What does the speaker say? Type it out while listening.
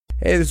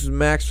Hey, this is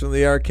Max from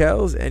the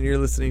Arkells, and you're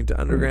listening to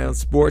Underground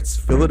Sports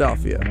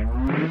Philadelphia.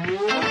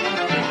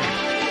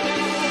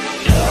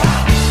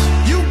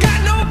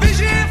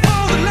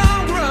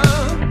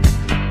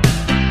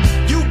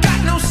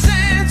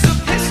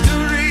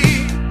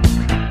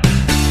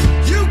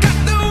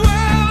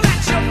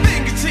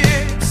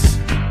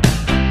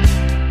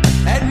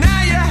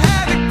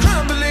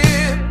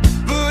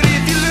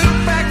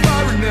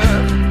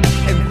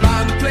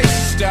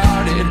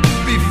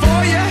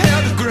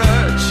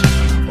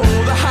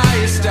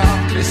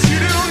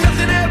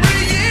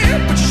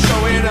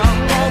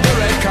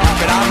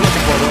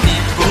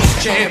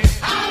 Champ.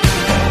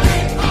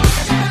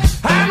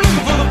 I'm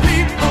looking for the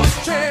people's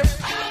champ.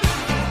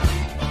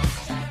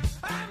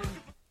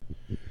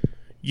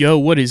 Yo,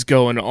 what is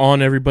going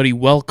on, everybody?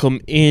 Welcome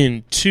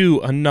in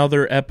to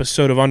another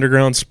episode of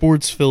Underground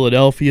Sports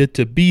Philadelphia.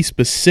 To be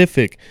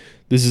specific,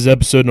 this is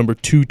episode number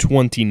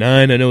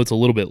 229. I know it's a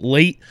little bit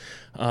late.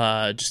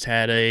 Just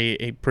had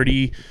a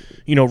pretty,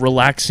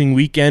 relaxing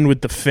weekend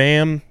with the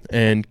fam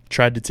and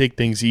tried to take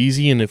things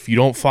easy. And if you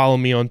don't follow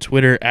me on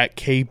Twitter at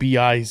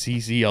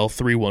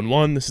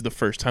KBIZZL311, this is the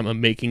first time I'm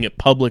making it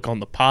public on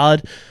the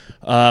pod.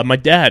 My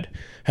dad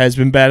has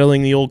been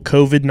battling the old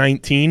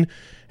COVID-19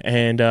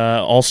 and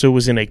also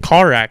was in a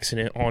car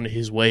accident on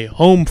his way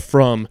home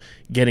from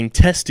getting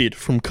tested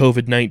from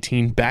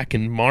COVID-19 back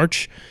in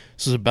March.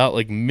 This is about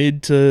like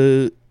mid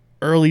to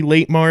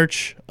late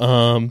March.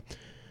 And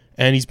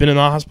he's been in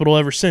the hospital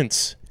ever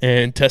since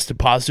and tested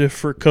positive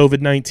for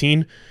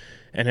COVID-19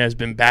 and has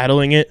been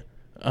battling it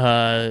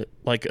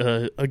like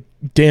a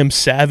damn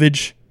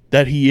savage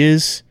that he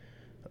is.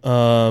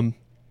 And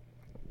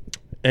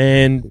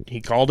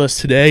he called us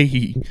today.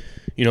 He,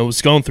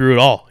 was going through it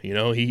all.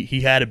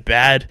 He had it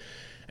bad.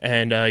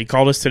 And he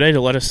called us today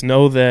to let us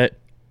know that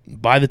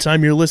by the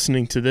time you're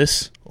listening to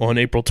this on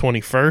April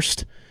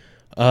 21st,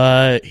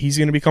 he's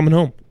going to be coming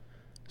home.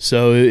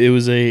 So it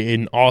was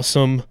an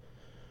awesome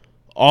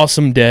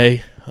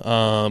day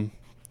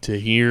to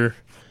hear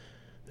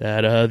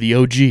that the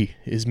OG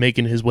is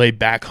making his way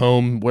back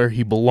home where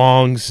he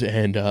belongs,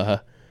 and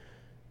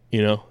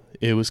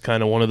it was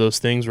kind of one of those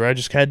things where I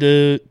just had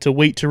to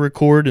wait to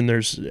record, and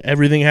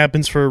everything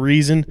happens for a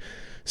reason.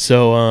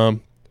 So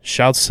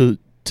shouts to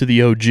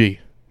the OG,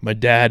 my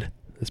dad.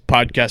 This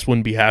podcast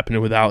wouldn't be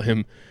happening without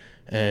him,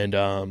 and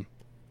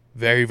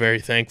very, very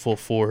thankful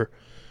for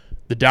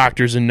the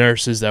doctors and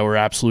nurses that were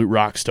absolute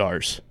rock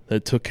stars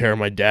that took care of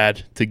my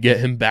dad to get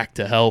him back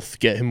to health,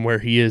 get him where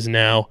he is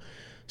now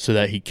so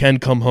that he can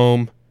come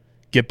home,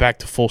 get back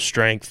to full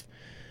strength,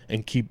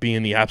 and keep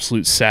being the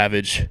absolute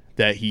savage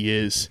that he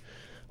is.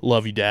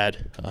 Love you,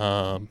 Dad.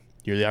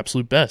 You're the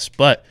absolute best.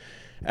 But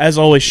as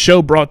always,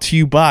 show brought to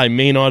you by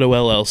Main Auto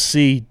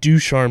LLC,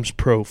 Ducharme's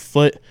Pro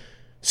Foot,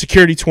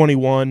 Security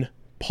 21,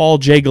 Paul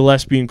J.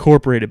 Gillespie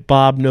Incorporated,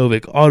 Bob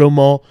Novick Auto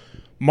Mall,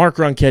 Mark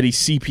Ronchetti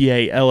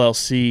CPA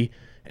LLC,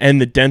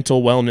 and the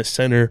Dental Wellness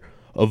Center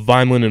of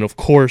Vineland, and of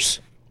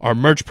course, our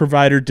merch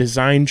provider,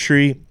 Design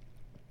Tree.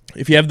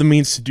 If you have the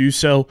means to do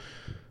so,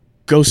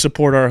 go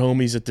support our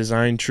homies at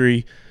Design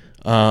Tree.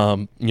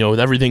 With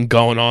everything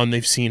going on,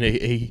 they've seen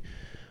a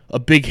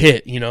big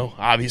hit,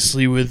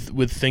 obviously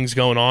with things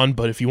going on.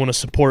 But if you want to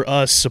support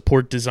us,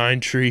 support Design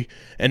Tree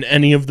and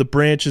any of the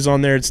branches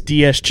on there, it's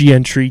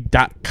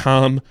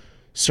dsgntree.com.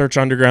 Search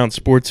Underground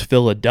Sports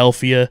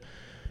Philadelphia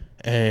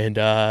and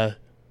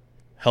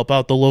help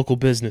out the local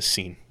business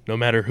scene. No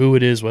matter who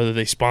it is, whether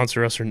they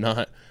sponsor us or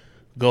not,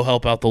 go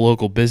help out the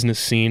local business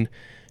scene.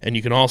 And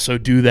you can also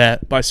do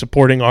that by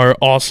supporting our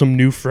awesome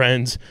new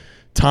friends,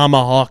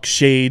 Tomahawk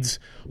Shades.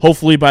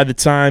 Hopefully by the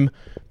time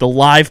the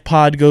live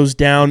pod goes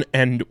down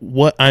and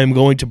what I'm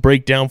going to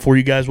break down for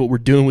you guys, what we're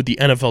doing with the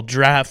NFL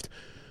draft,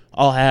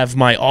 I'll have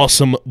my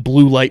awesome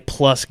Blue Light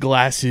Plus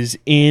glasses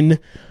in.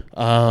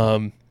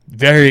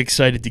 Very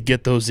excited to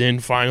get those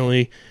in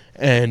finally.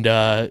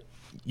 And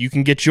you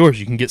can get yours.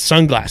 You can get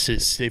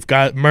sunglasses. They've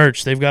got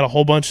merch. They've got a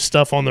whole bunch of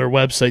stuff on their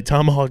website.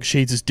 Tomahawk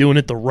Shades is doing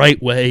it the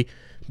right way.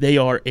 They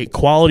are a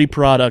quality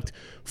product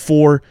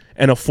for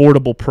an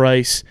affordable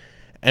price,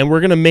 and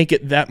we're going to make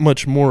it that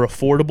much more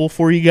affordable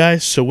for you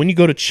guys. So when you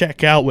go to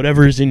check out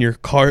whatever is in your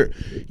cart,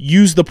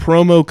 use the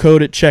promo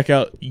code at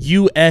checkout,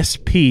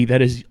 USP.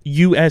 That is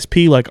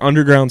USP, like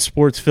Underground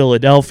Sports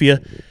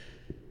Philadelphia,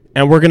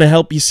 and we're going to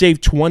help you save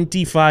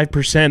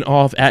 25%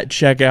 off at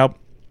checkout.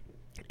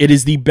 It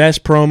is the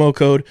best promo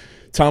code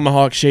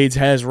Tomahawk Shades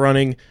has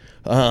running.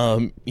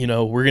 We're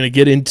going to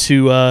get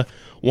into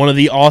one of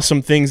the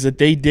awesome things that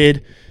they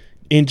did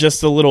in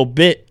just a little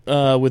bit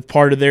with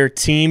part of their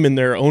team and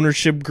their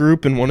ownership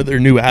group and one of their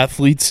new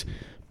athletes.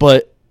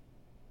 But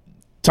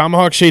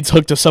Tomahawk Shades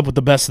hooked us up with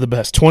the best of the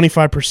best.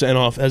 25%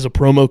 off as a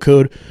promo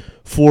code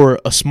for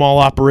a small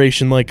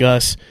operation like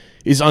us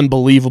is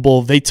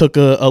unbelievable. They took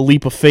a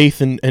leap of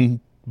faith and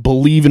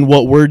believe in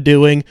what we're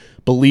doing,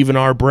 believe in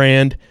our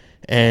brand,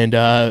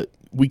 and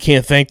we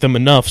can't thank them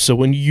enough. So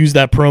when you use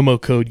that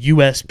promo code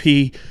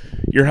USP,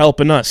 you're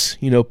helping us,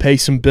 pay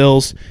some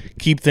bills,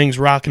 keep things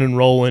rocking and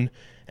rolling,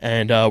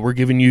 and we're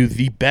giving you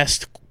the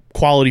best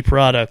quality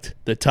product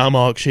that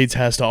Tomahawk Shades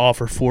has to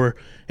offer for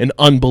an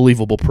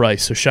unbelievable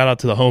price. So shout out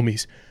to the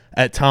homies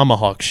at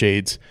Tomahawk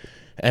Shades.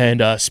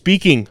 And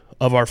speaking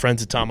of our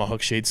friends at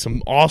Tomahawk Shades,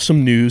 some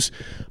awesome news.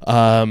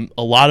 A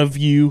lot of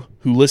you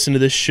who listen to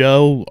this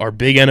show are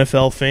big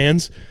NFL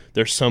fans.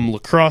 There's some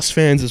lacrosse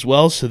fans as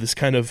well, so this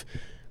kind of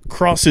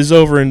crosses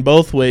over in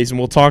both ways, and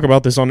we'll talk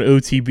about this on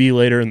OTB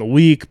later in the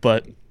week,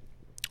 but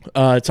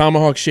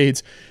Tomahawk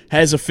Shades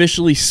has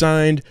officially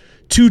signed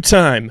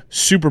two-time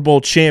Super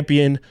Bowl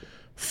champion,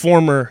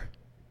 former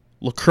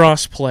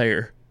lacrosse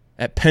player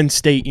at Penn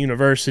State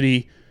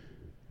University,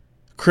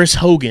 Chris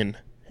Hogan,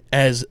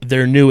 as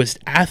their newest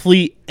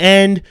athlete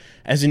and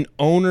as an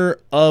owner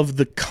of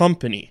the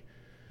company.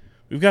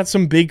 We've got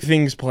some big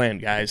things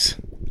planned, guys.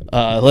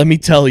 Let me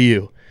tell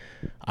you,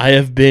 I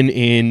have been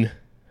in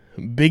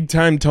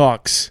big-time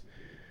talks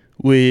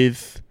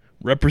with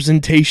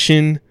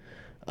representation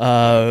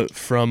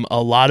from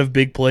a lot of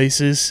big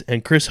places,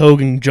 and Chris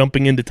Hogan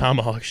jumping into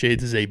Tomahawk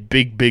Shades is a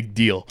big, big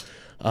deal.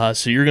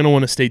 So you're going to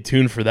want to stay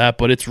tuned for that,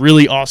 but it's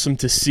really awesome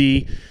to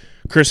see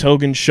Chris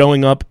Hogan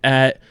showing up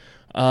at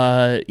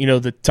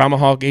the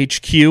Tomahawk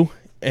HQ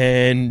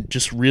and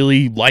just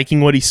really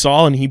liking what he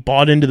saw, and he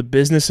bought into the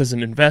business as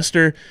an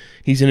investor.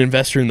 He's an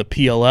investor in the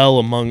PLL,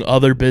 among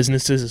other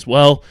businesses as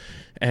well,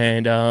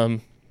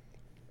 and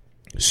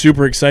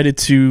super excited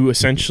to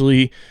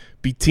essentially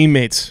be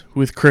teammates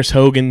with Chris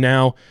Hogan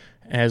now,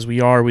 as we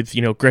are with,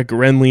 Greg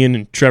Gorenlian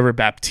and Trevor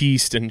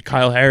Baptiste and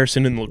Kyle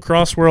Harrison in the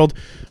lacrosse world.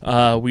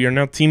 We are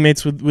now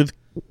teammates with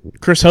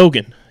Chris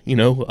Hogan,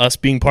 us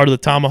being part of the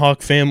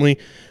Tomahawk family,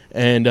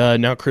 and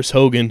now Chris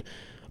Hogan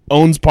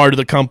owns part of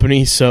the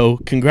company. So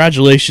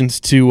congratulations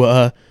to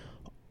our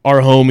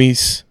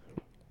homies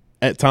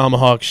at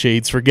Tomahawk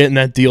Shades for getting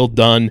that deal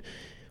done.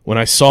 When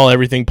I saw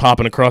everything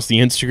popping across the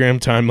Instagram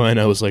timeline,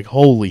 I was like,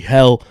 holy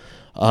hell.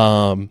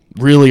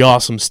 Really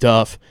awesome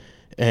stuff,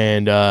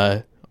 and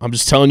I'm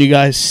just telling you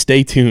guys,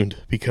 stay tuned,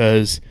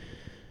 because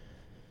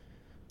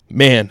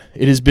man,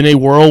 it has been a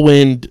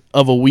whirlwind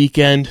of a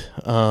weekend,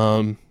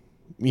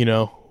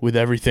 with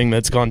everything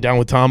that's gone down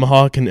with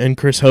Tomahawk and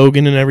Chris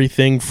Hogan and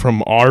everything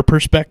from our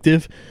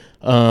perspective.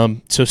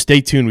 So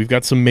stay tuned. We've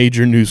got some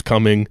major news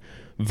coming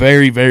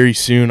very, very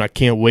soon. I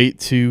can't wait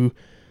to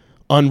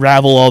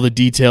unravel all the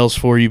details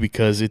for you,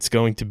 because it's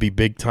going to be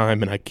big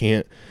time, and I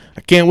can't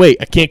wait.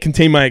 I can't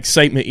contain my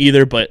excitement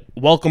either, but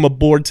welcome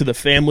aboard to the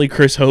family,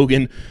 Chris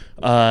Hogan.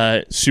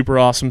 Super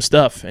awesome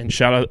stuff, and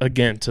shout out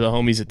again to the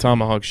homies at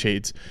Tomahawk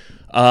Shades.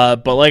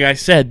 But like I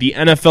said, the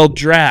NFL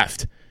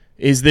Draft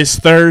is this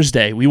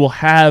Thursday. We will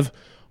have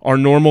our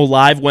normal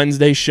live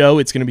Wednesday show.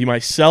 It's going to be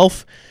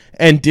myself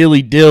and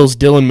Dylan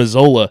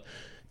Mazzola,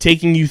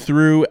 taking you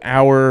through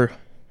our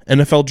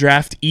NFL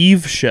Draft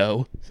Eve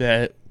show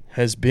that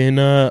has been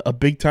a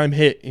big-time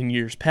hit in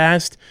years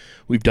past.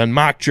 We've done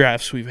mock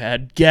drafts. We've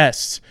had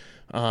guests,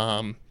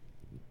 a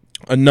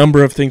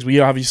number of things. We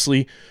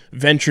obviously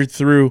ventured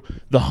through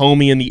the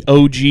homie and the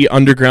OG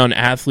underground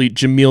athlete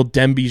Jamil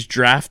Demby's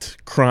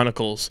Draft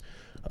Chronicles.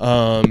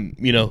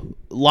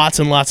 Lots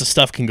and lots of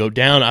stuff can go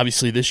down.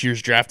 Obviously, this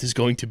year's draft is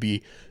going to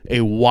be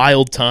a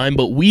wild time,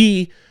 but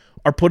we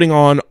are putting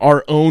on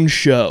our own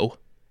show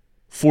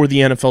for the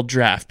NFL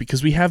Draft,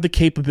 because we have the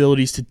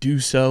capabilities to do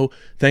so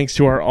thanks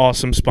to our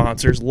awesome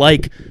sponsors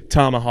like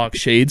Tomahawk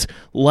Shades,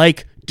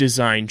 like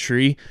Design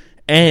Tree,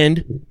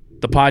 and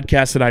the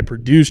podcast that I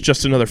produce,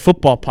 Just Another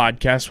Football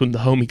Podcast, with the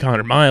homie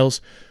Connor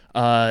Miles.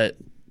 Our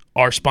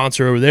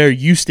sponsor over there,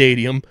 U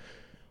Stadium,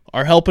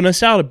 are helping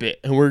us out a bit,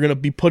 and we're going to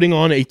be putting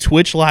on a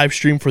Twitch live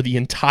stream for the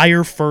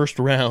entire first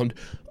round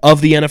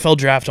of the NFL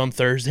Draft on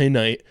Thursday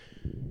night.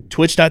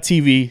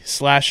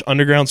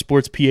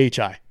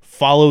 Twitch.tv/undergroundsportsphi.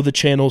 Follow the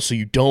channel so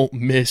you don't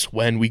miss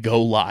when we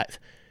go live.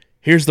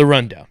 Here's the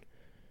rundown.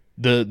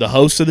 The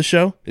host of the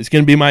show is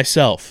going to be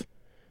myself.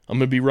 I'm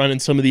going to be running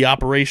some of the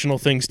operational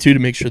things too to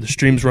make sure the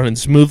stream's running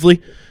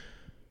smoothly.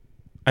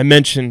 I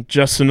mentioned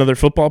Just Another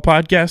Football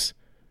Podcast.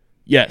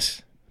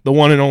 Yes, the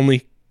one and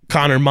only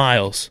Connor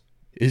Miles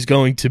is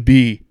going to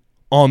be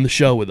on the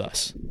show with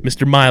us.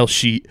 Mr. Miles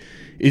Sheet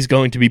is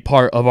going to be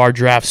part of our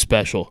draft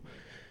special.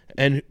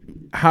 And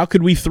how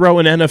could we throw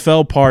an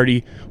NFL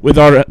party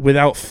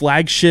without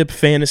flagship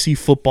fantasy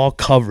football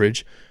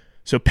coverage?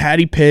 So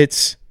Patty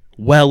Pitts,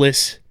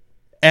 Wellis,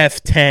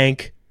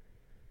 F-Tank,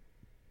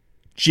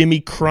 Jimmy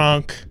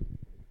Kronk,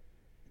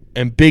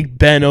 and Big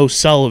Ben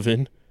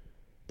O'Sullivan,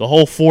 the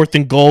whole 4th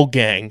and Goal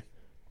gang,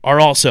 are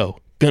also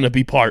going to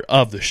be part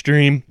of the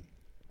stream.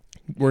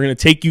 We're going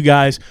to take you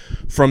guys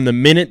from the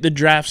minute the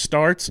draft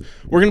starts.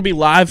 We're going to be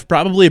live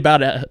probably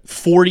about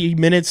 40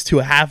 minutes to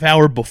a half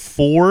hour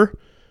before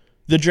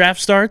the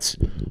draft starts,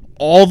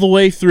 all the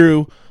way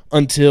through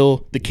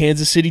until the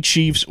Kansas City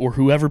Chiefs or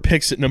whoever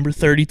picks at number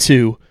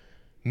 32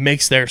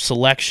 makes their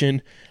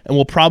selection. And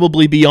we'll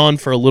probably be on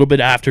for a little bit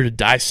after to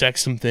dissect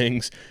some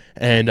things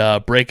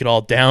and break it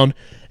all down.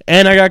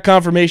 And I got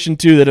confirmation,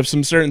 too, that if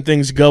some certain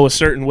things go a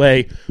certain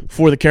way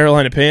for the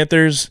Carolina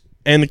Panthers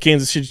and the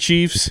Kansas City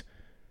Chiefs,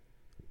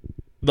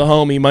 the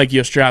homie Mikey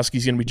Ostrowski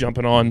is going to be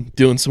jumping on,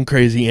 doing some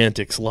crazy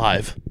antics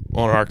live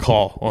on our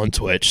call on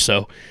Twitch.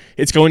 So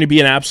it's going to be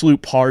an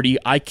absolute party.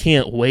 I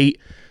can't wait.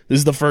 This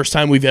is the first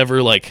time we've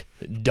ever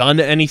done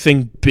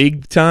anything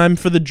big time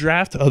for the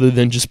draft other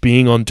than just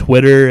being on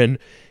Twitter and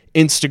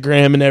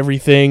Instagram and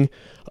everything.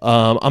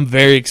 I'm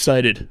very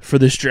excited for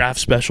this draft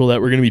special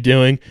that we're going to be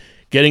doing,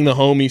 getting the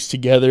homies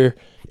together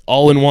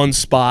all in one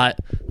spot,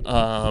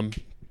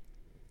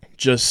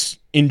 just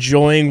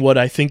enjoying what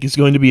I think is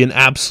going to be an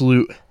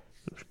absolute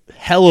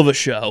hell of a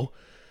show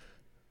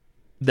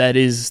that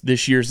is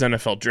this year's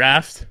NFL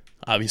draft.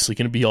 Obviously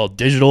going to be all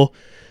digital.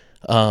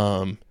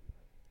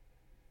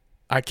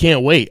 I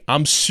can't wait.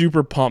 I'm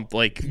super pumped.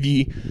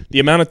 The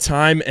amount of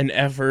time and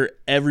effort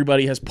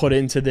everybody has put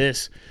into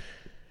this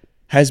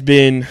has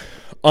been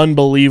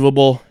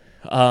unbelievable.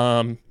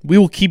 We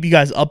will keep you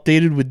guys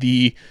updated with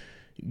the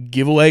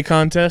giveaway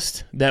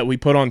contest that we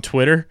put on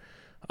Twitter,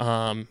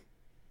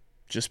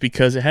 just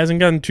because it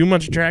hasn't gotten too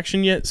much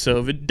traction yet. So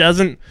if it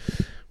doesn't,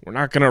 we're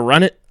not going to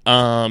run it.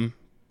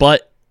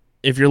 But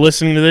if you're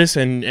listening to this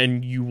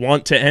and you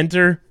want to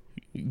enter,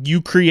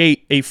 you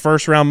create a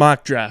first-round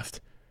mock draft.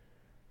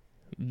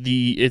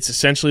 It's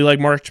essentially like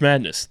March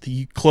Madness.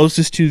 The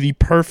closest to the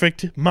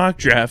perfect mock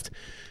draft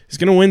is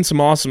going to win some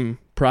awesome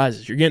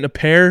prizes. You're getting a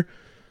pair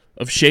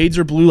of shades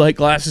or blue light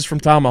glasses from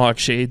Tomahawk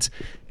Shades,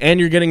 and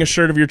you're getting a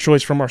shirt of your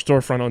choice from our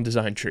storefront on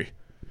Design Tree.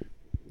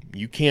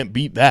 You can't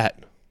beat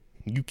that.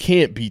 You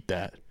can't beat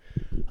that.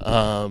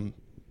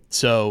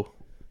 So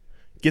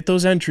get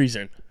those entries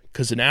in,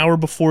 because an hour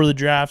before the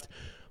draft,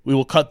 we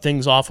will cut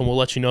things off and we'll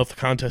let you know if the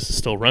contest is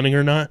still running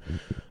or not.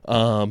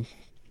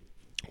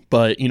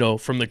 But,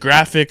 from the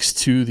graphics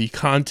to the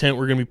content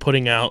we're going to be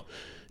putting out,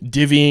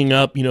 divvying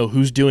up,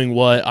 who's doing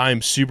what, I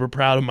am super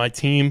proud of my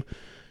team,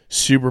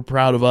 super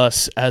proud of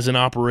us as an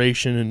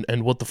operation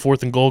and what the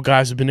 4th and Goal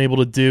guys have been able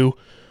to do.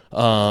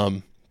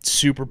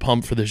 Super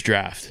pumped for this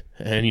draft.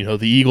 And,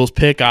 the Eagles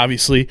pick,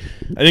 obviously,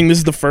 I think this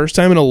is the first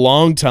time in a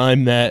long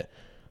time that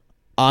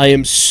I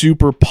am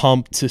super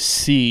pumped to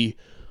see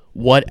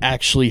what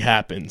actually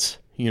happens.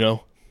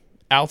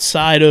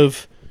 Outside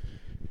of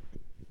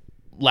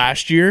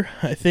last year,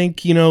 I think,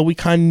 we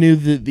kind of knew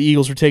that the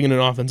Eagles were taking an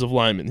offensive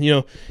lineman.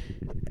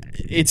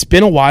 It's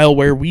been a while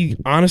where we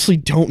honestly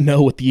don't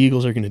know what the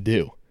Eagles are going to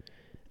do.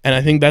 And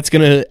I think that's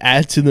going to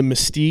add to the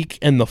mystique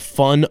and the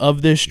fun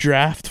of this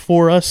draft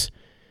for us,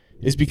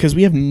 is because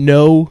we have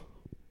no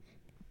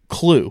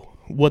clue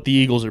what the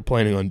Eagles are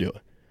planning on doing.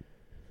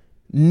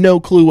 No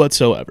clue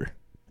whatsoever.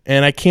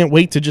 And I can't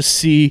wait to just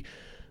see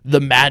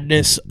the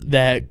madness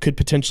that could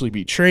potentially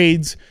be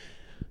trades.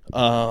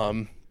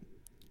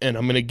 And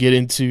I'm going to get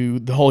into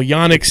the whole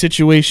Yannick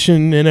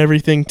situation and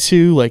everything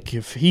too.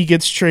 If he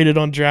gets traded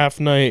on draft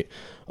night,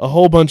 a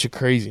whole bunch of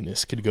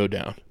craziness could go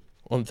down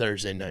on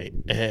Thursday night.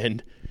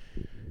 And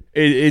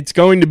it's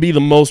going to be the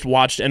most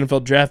watched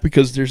NFL draft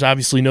because there's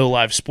obviously no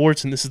live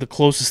sports, and this is the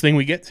closest thing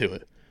we get to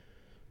it.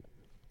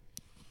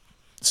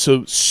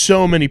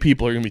 So many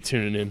people are going to be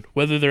tuning in,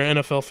 whether they're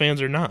NFL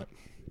fans or not,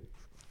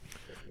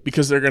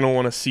 because they're going to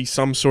want to see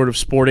some sort of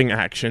sporting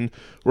action.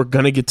 We're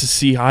going to get to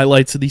see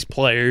highlights of these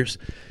players.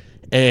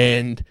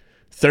 And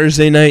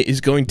Thursday night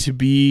is going to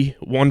be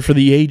one for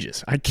the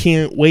ages. I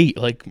can't wait.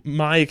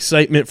 My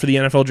excitement for the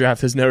NFL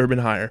draft has never been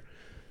higher.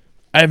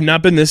 I have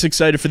not been this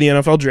excited for the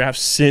NFL draft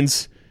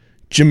since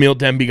Jamil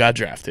Demby got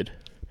drafted.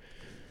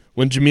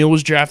 When Jamil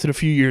was drafted a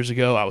few years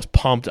ago, I was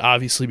pumped,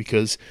 obviously,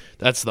 because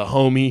that's the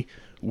homie.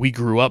 We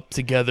grew up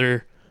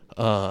together,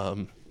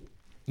 through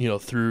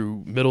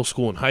middle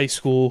school and high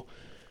school,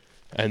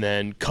 and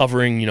then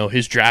covering,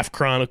 his draft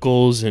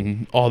chronicles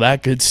and all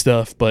that good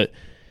stuff. But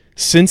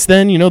since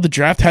then, the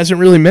draft hasn't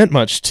really meant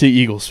much to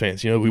Eagles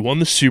fans. We won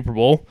the Super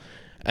Bowl,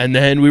 and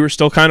then we were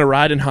still kind of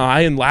riding high.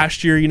 And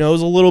last year, it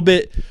was a little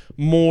bit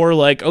more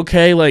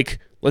okay,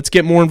 let's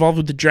get more involved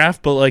with the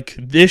draft. But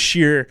this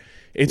year,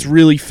 it's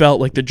really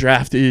felt like the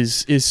draft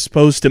is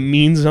supposed to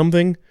mean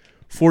something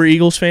for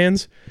Eagles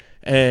fans.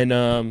 And,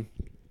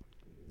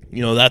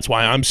 that's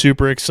why I'm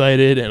super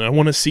excited. And I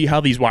want to see how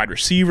these wide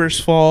receivers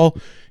fall.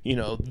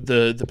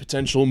 The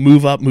potential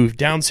move up, move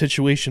down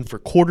situation for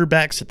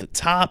quarterbacks at the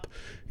top.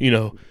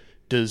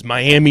 Does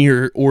Miami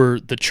or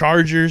the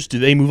Chargers, do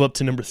they move up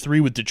to number 3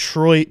 with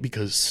Detroit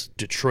because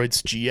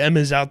Detroit's GM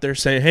is out there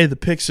saying, hey, the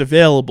pick's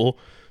available,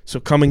 so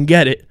come and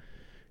get it.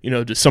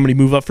 Does somebody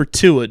move up for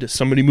Tua? Does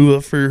somebody move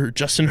up for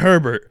Justin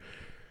Herbert?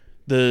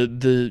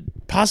 The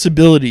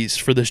possibilities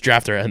for this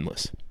draft are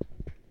endless.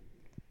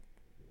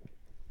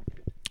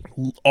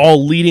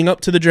 All leading up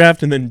to the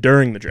draft and then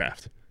during the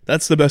draft.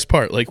 That's the best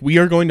part. We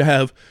are going to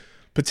have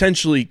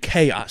potentially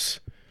chaos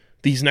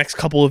these next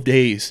couple of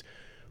days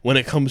when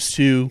it comes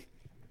to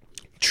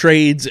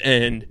trades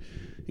and,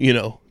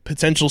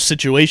 potential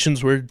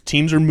situations where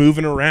teams are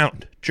moving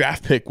around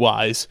draft pick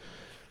wise.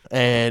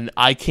 And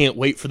I can't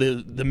wait for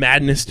the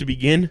madness to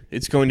begin.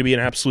 It's going to be an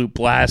absolute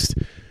blast.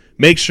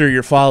 Make sure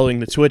you're following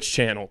the Twitch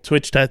channel,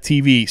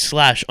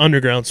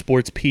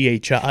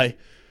 twitch.tv/undergroundsportsphi,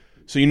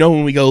 so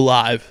when we go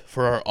live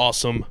for our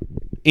awesome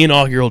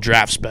inaugural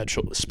draft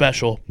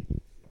special.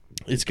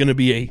 It's going to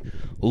be a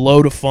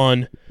load of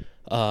fun.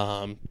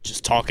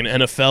 just talking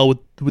NFL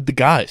with the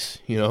guys,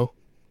 you know.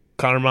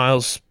 Connor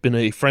Miles been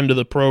a friend of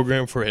the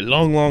program for a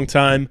long, long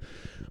time.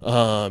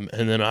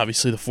 And then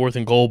obviously the Fourth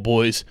and Goal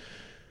boys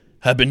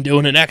have been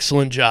doing an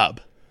excellent job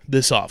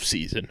this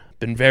offseason.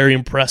 Been very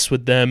impressed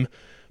with them.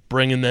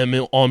 Bringing them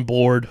on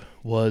board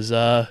was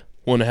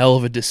one hell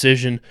of a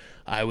decision.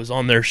 I was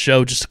on their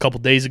show just a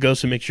couple days ago,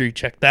 so make sure you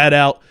check that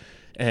out.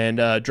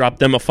 And drop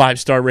them a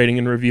 5-star rating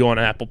and review on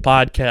Apple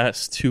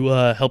Podcasts to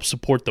help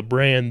support the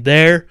brand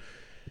there.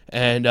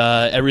 And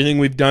everything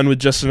we've done with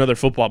Just Another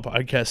Football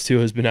Podcast, too,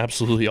 has been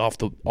absolutely off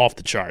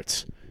the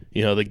charts.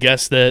 You know, the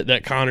guests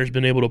that Connor's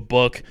been able to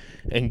book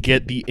and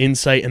get the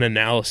insight and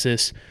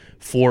analysis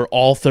for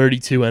all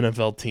 32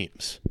 NFL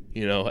teams.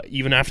 You know,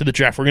 even after the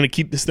draft, we're going to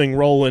keep this thing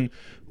rolling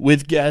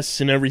with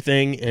guests and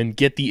everything and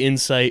get the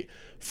insight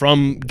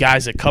from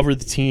guys that cover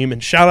the team.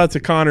 And shout out to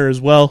Connor as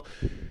well,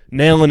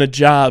 nailing a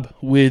job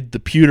with the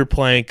Pewter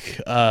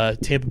Plank,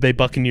 Tampa Bay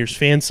Buccaneers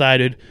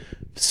fan-sided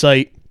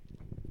site.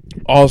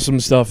 Awesome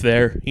stuff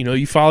there. You know,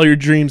 you follow your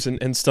dreams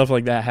and stuff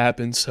like that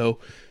happens. So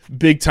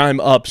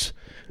big-time ups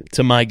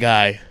to my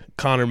guy,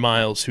 Connor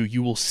Miles, who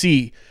you will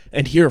see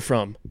and hear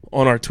from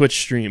on our Twitch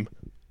stream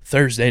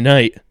Thursday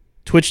night,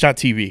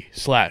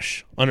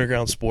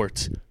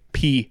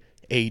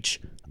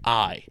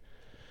 twitch.tv/undergroundsportsphi.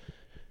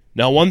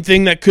 Now, one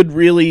thing that could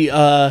really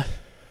go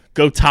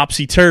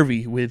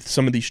topsy-turvy with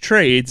some of these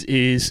trades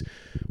is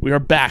we are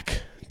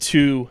back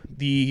to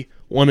the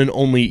one and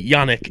only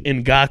Yannick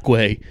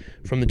Ngakoue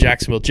from the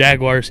Jacksonville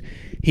Jaguars.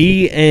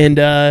 He and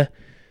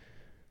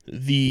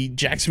the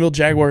Jacksonville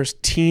Jaguars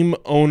team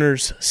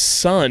owner's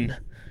son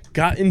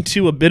got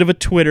into a bit of a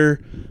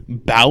Twitter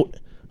bout.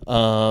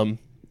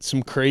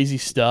 Some crazy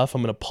stuff.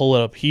 I'm going to pull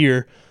it up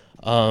here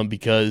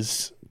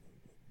because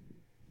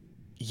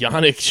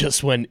Yannick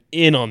just went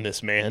in on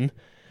this man.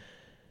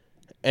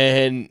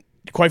 And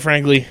quite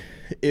frankly,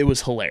 it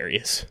was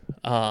hilarious.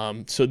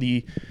 So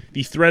the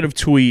thread of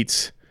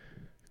tweets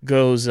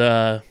goes,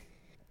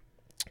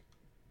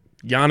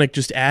 Yannick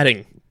just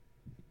adding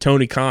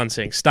Tony Khan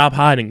saying, "Stop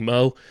hiding,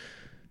 Mo."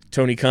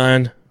 Tony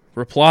Khan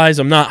replies,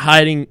 I'm not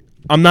in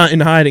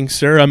hiding,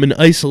 sir. I'm in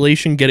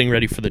isolation getting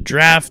ready for the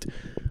draft.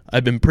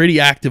 I've been pretty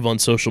active on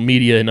social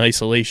media in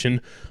isolation,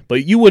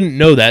 but you wouldn't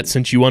know that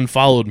since you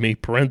unfollowed me,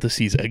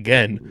 parentheses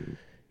again.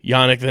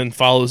 Yannick then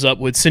follows up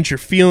with, since you're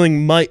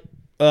feeling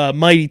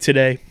mighty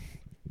today,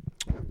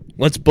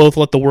 let's both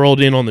let the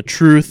world in on the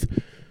truth.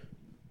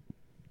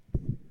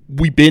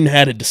 We been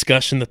had a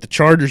discussion that the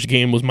Chargers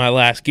game was my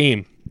last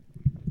game.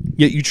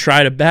 Yet you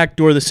try to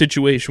backdoor the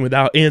situation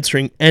without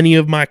answering any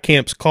of my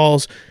camp's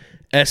calls.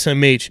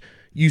 SMH,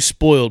 you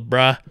spoiled,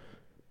 brah.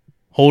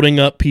 Holding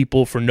up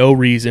people for no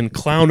reason.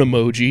 Clown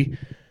emoji.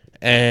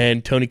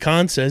 And Tony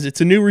Khan says,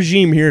 it's a new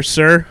regime here,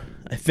 sir.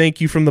 I thank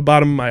you from the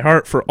bottom of my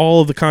heart for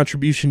all of the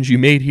contributions you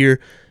made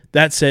here.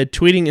 That said,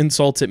 tweeting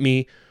insults at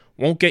me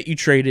won't get you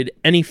traded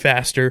any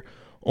faster.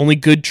 Only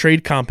good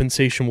trade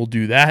compensation will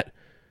do that.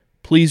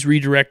 Please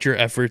redirect your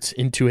efforts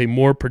into a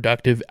more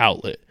productive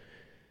outlet.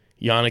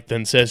 Yannick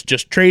then says,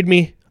 just trade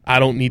me. I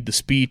don't need the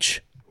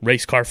speech.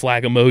 Race car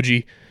flag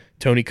emoji.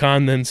 Tony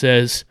Khan then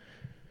says,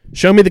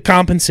 show me the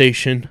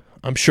compensation.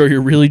 I'm sure you're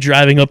really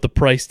driving up the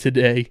price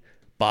today,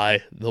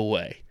 by the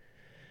way.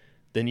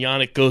 Then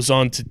Yannick goes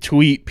on to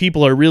tweet,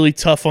 people are really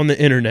tough on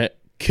the internet.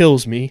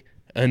 Kills me.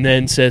 And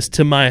then says,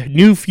 to my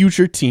new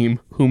future team,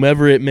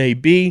 whomever it may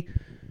be,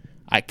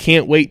 I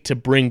can't wait to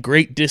bring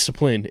great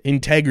discipline,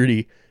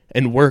 integrity,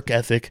 and work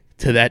ethic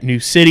to that new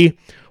city.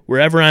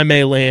 Wherever I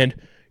may land,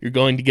 you're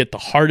going to get the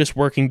hardest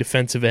working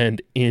defensive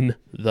end in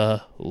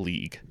the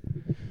league.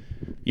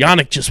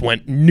 Yannick just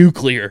went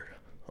nuclear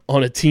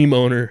on a team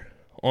owner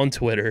on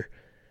Twitter,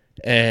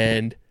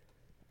 and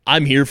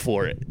I'm here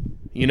for it.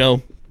 You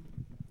know,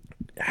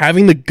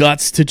 having the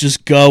guts to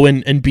just go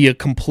and be a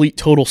complete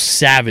total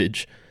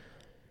savage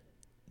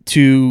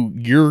to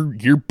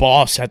your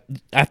boss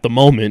at the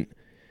moment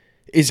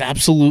is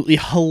absolutely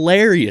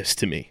hilarious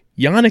to me.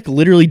 Yannick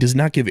literally does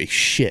not give a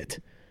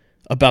shit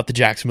about the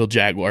Jacksonville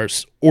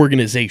Jaguars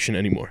organization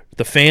anymore.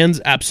 The fans,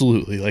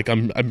 absolutely. Like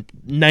I'm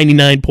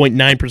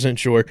 99.9%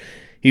 sure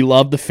he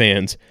loved the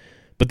fans.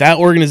 But that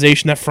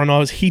organization, that front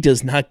office, he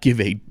does not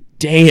give a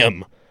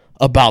damn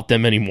about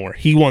them anymore.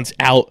 He wants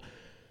out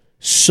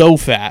so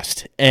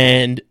fast.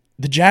 And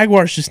the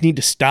Jaguars just need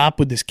to stop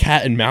with this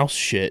cat and mouse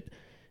shit,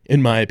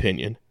 in my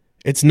opinion.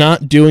 It's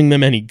not doing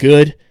them any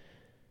good.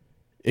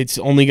 It's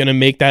only going to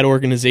make that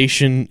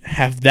organization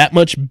have that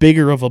much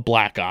bigger of a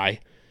black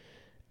eye.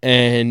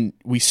 And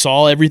we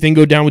saw everything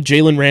go down with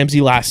Jalen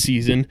Ramsey last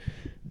season.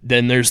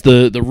 Then there's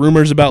the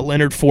rumors about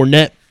Leonard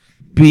Fournette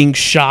being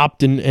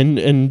shopped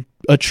and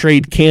a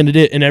trade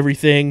candidate and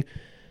everything.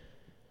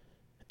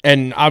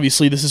 And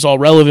obviously this is all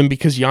relevant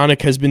because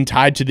Yannick has been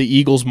tied to the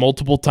Eagles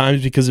multiple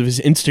times because of his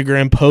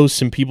Instagram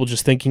posts and people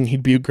just thinking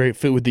he'd be a great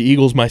fit with the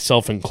Eagles,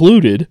 myself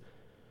included.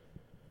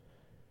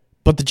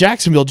 But the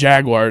Jacksonville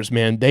Jaguars,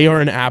 man, they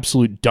are an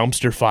absolute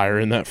dumpster fire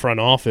in that front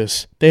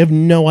office. They have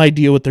no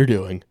idea what they're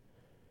doing.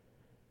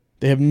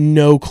 They have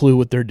no clue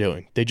what they're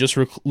doing. They just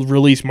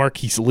released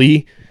Marquise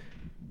Lee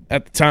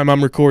at the time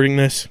I'm recording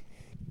this,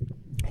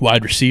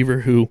 wide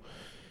receiver who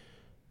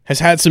has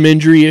had some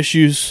injury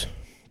issues.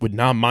 Would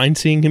not mind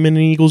seeing him in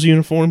an Eagles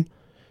uniform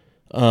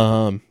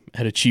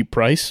at a cheap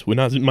price. Would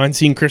not mind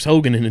seeing Chris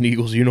Hogan in an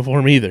Eagles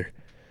uniform either.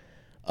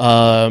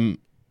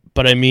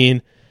 But I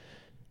mean,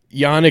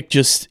 Yannick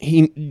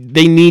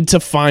they need to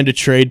find a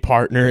trade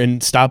partner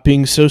and stop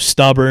being so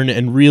stubborn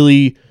and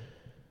really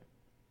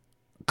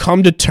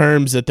come to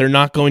terms that they're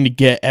not going to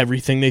get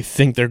everything they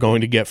think they're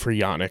going to get for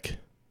Yannick,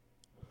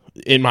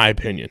 in my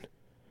opinion.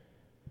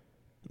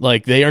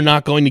 Like, they are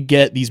not going to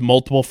get these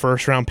multiple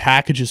first-round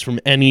packages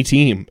from any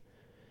team.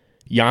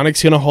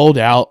 Yannick's going to hold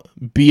out,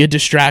 be a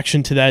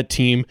distraction to that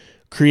team,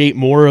 create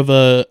more of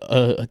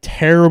a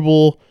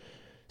terrible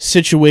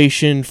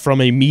situation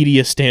from a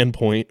media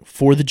standpoint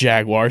for the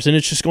Jaguars, and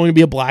it's just going to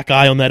be a black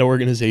eye on that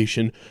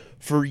organization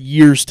for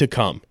years to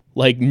come.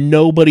 Like,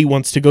 nobody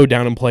wants to go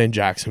down and play in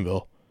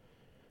Jacksonville.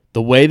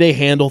 The way they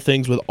handle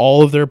things with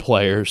all of their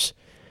players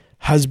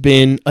has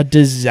been a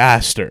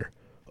disaster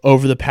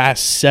over the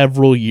past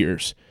several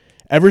years.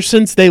 Ever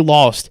since they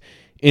lost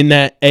in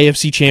that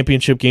AFC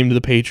Championship game to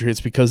the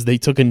Patriots because they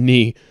took a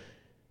knee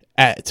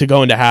to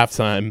go into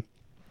halftime,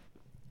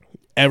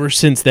 ever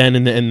since then,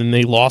 and then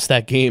they lost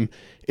that game,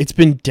 it's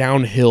been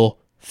downhill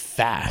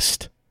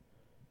fast.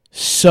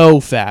 So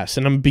fast.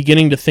 And I'm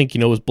beginning to think,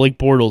 was Blake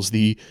Bortles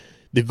the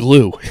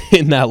glue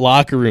in that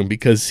locker room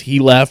because he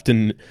left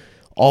and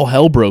all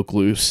hell broke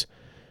loose.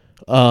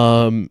 They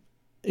signed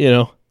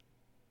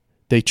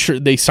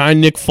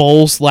Nick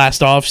Foles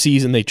last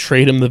offseason. They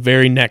trade him the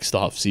very next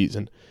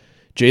offseason.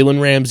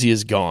 Jalen Ramsey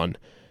is gone.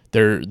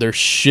 They're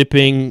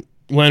shipping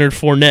Leonard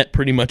Fournette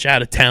pretty much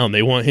out of town.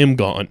 They want him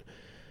gone.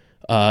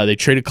 They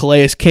traded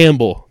Calais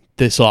Campbell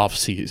this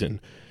offseason.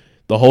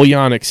 The whole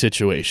Yannick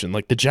situation.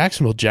 Like, the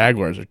Jacksonville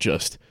Jaguars are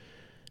just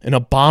an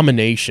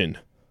abomination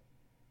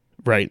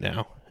right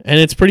now. And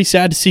it's pretty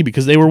sad to see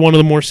because they were one of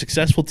the more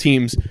successful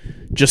teams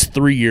just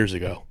 3 years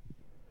ago.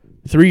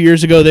 3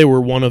 years ago, they were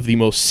one of the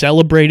most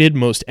celebrated,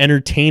 most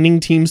entertaining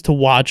teams to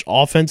watch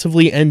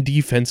offensively and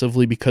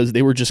defensively because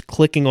they were just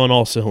clicking on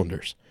all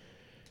cylinders.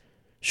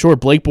 Sure,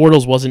 Blake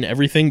Bortles wasn't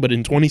everything, but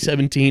in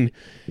 2017,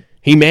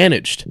 he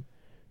managed.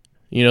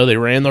 They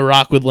ran the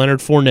rock with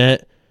Leonard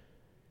Fournette,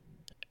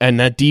 and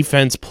that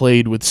defense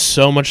played with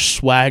so much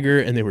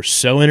swagger, and they were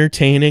so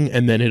entertaining,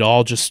 and then it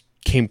all just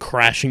came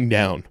crashing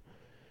down.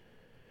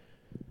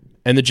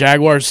 And the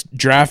Jaguars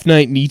draft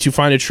night need to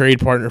find a trade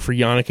partner for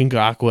Yannick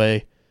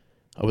Ngakoue.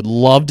 I would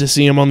love to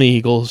see him on the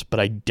Eagles, but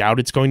I doubt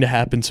it's going to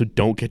happen, so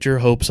don't get your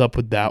hopes up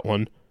with that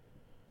one.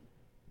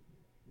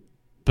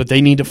 But they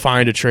need to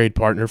find a trade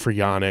partner for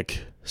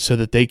Yannick so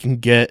that they can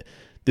get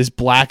this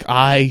black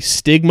eye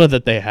stigma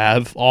that they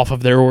have off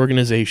of their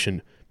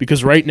organization.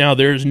 Because right now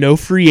there is no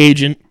free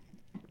agent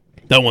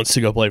that wants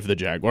to go play for the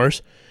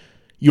Jaguars.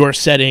 You are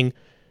setting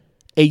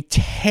a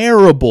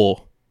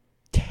terrible,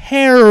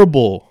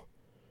 terrible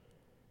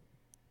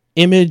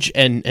image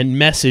and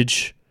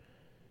message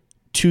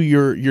to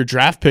your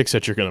draft picks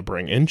that you're going to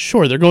bring in.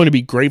 Sure, they're going to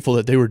be grateful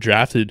that they were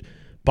drafted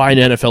by an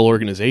NFL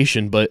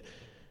organization, but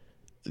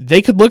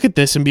they could look at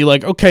this and be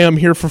like, okay, I'm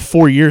here for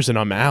 4 years and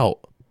I'm out.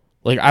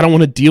 Like, I don't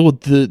want to deal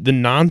with the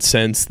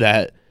nonsense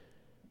that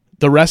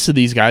the rest of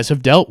these guys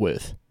have dealt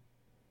with.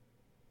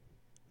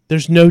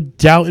 There's no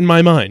doubt in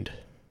my mind.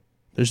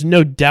 There's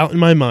no doubt in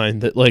my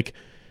mind that, like,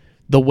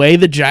 the way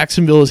that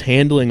Jacksonville is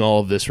handling all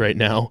of this right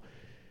now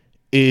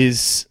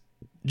is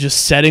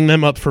just setting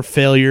them up for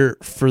failure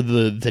for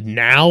the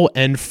now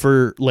and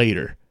for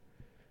later.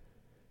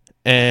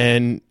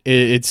 And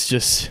it's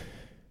just,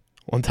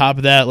 on top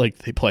of that, like,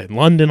 they play in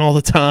London all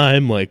the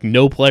time. Like,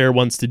 no player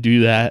wants to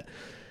do that.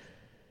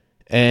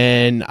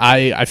 And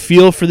I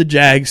feel for the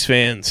Jags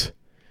fans.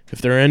 If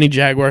there are any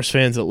Jaguars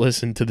fans that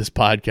listen to this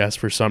podcast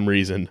for some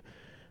reason,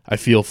 I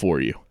feel for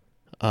you.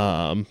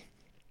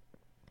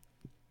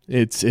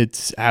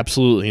 It's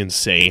absolutely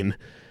insane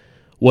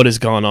what has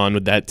gone on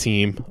with that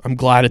team. I'm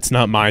glad it's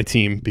not my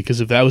team, because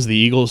if that was the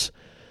Eagles,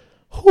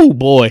 oh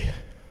boy,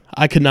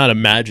 I could not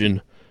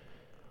imagine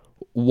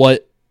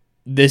what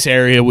this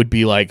area would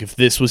be like if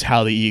this was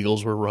how the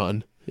Eagles were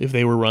run, if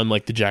they were run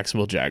like the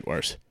Jacksonville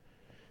Jaguars.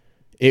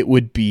 It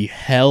would be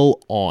hell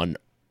on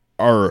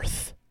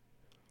earth.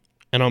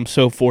 And I'm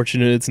so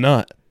fortunate it's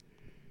not.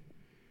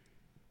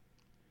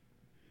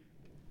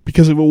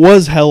 Because if it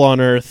was hell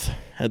on earth,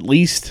 at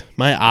least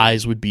my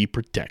eyes would be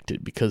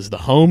protected, because the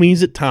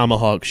homies at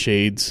Tomahawk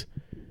Shades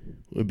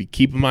would be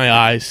keeping my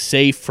eyes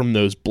safe from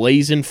those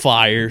blazing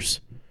fires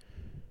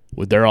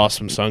with their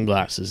awesome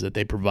sunglasses that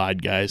they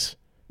provide, guys.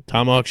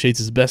 Tomahawk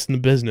Shades is the best in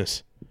the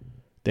business.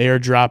 They are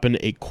dropping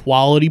a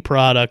quality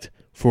product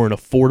for an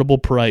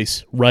affordable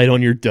price right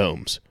on your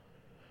domes.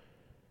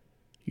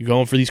 You're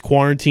going for these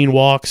quarantine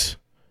walks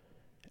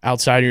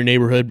outside your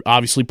neighborhood,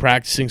 obviously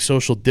practicing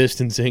social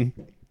distancing.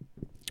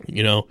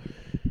 You know,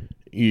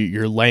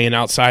 you're laying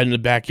outside in the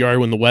backyard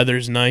when the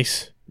weather's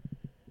nice.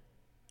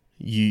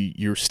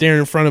 You're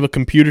staring in front of a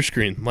computer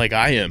screen like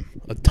I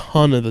am a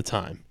ton of the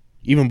time.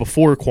 Even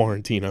before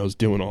quarantine, I was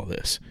doing all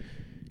this.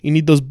 You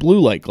need those blue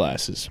light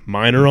glasses.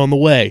 Mine are on the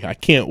way. I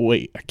can't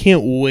wait. I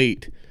can't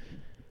wait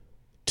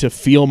to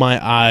feel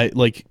my eye,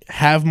 like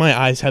have my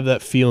eyes have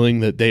that feeling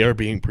that they are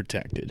being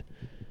protected.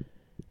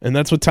 And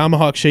that's what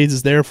Tomahawk Shades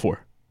is there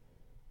for.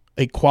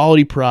 A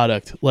quality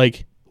product.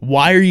 Like,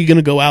 why are you going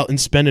to go out and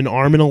spend an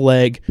arm and a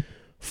leg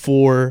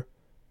for,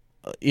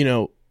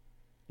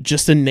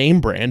 just a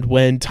name brand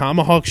when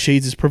Tomahawk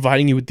Shades is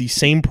providing you with the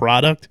same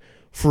product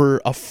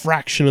for a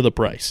fraction of the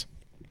price?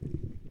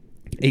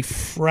 A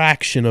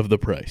fraction of the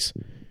price.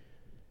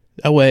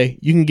 That way,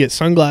 you can get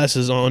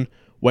sunglasses on,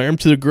 wear them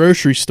to the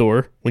grocery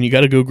store when you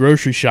got to go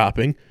grocery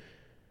shopping,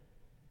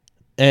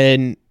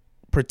 and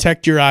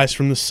protect your eyes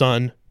from the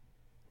sun,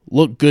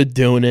 look good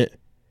doing it,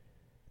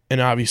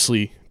 and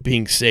obviously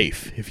being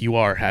safe if you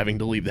are having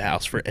to leave the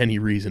house for any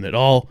reason at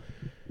all.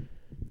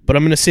 But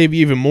I'm going to save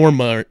you even more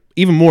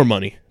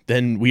money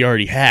than we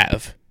already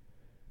have.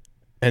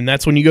 And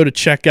that's when you go to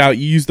checkout,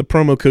 you use the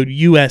promo code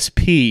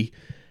USP.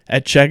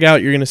 At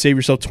checkout, you're going to save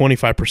yourself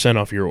 25%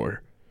 off your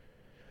order.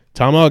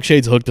 Tomahawk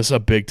Shades hooked us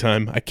up big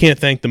time. I can't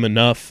thank them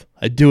enough.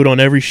 I do it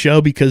on every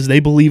show because they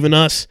believe in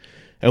us,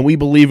 and we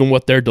believe in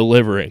what they're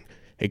delivering.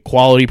 A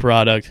quality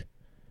product.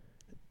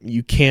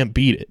 You can't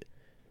beat it.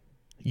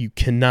 You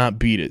cannot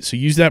beat it. So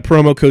use that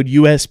promo code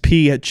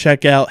USP at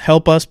checkout.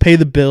 Help us pay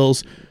the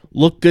bills,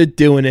 look good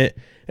doing it,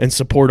 and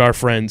support our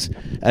friends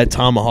at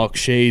Tomahawk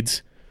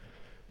Shades.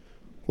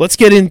 Let's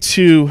get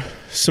into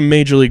some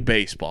Major League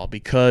Baseball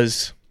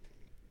because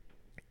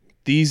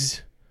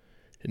these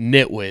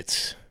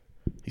nitwits,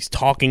 these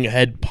talking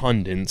head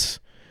pundits,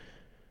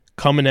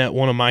 coming at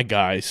one of my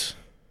guys,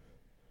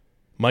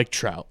 Mike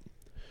Trout.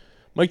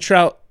 Mike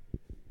Trout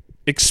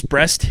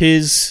expressed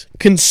his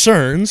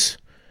concerns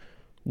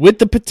with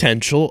the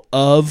potential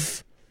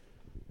of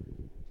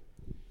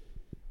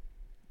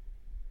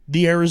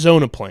the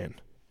Arizona plan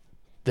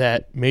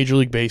that Major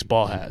League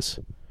Baseball has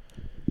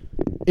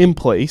in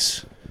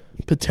place,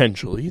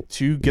 potentially,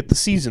 to get the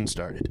season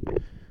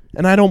started.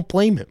 And I don't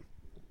blame him.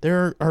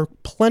 There are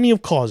plenty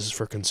of causes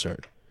for concern.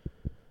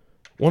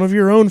 One of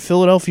your own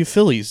Philadelphia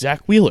Phillies,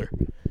 Zach Wheeler,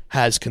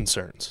 has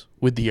concerns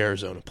with the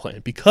Arizona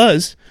plan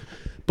because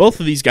both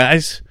of these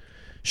guys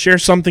share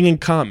something in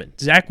common.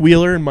 Zach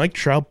Wheeler and Mike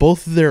Trout,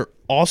 both of their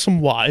awesome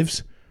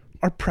wives,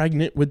 are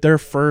pregnant with their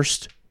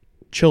first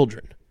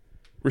children,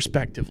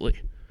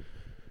 respectively.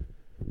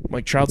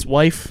 Mike Trout's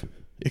wife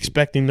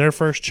expecting their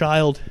first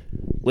child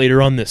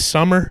later on this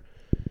summer,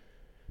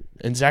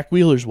 and Zach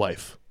Wheeler's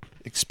wife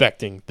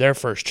expecting their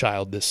first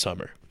child this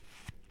summer.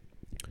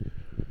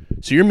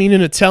 So you're meaning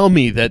to tell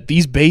me that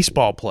these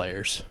baseball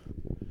players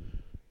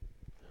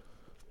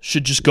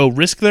should just go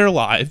risk their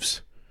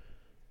lives,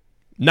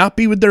 not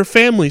be with their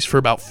families for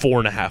about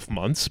 4.5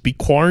 months, be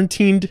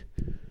quarantined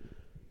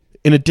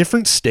in a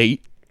different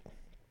state,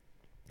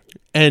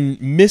 and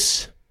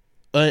miss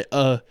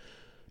a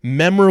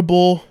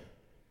memorable,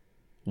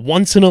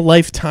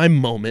 once-in-a-lifetime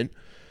moment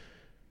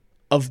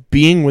of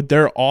being with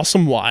their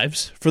awesome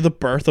wives for the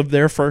birth of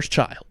their first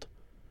child?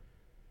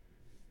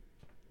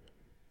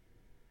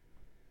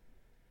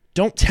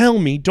 Don't tell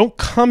me, don't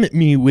come at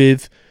me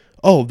with,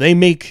 oh, they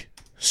make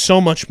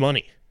so much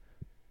money.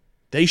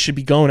 They should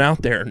be going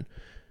out there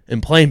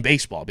and playing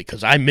baseball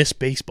because I miss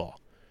baseball.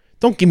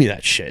 Don't give me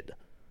that shit.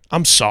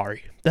 I'm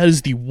sorry. That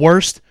is the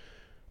worst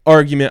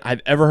argument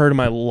I've ever heard in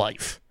my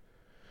life.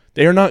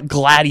 They are not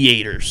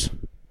gladiators.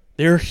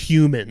 They're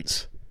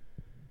humans.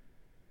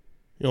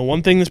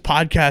 One thing this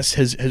podcast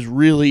has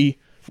really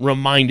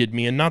reminded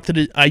me, and not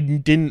that I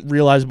didn't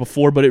realize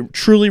before, but it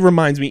truly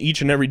reminds me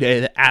each and every day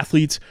that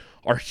athletes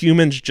are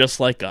humans just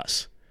like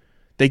us.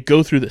 They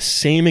go through the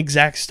same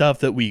exact stuff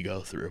that we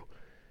go through.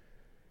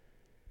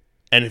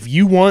 And if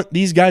you want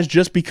these guys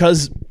just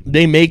because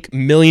they make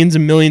millions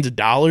and millions of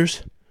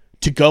dollars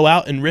to go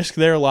out and risk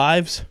their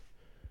lives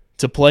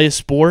to play a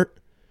sport,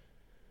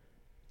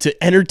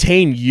 to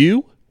entertain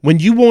you when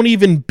you won't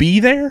even be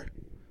there,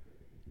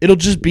 it'll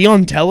just be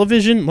on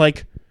television.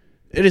 Like,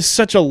 it is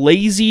such a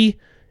lazy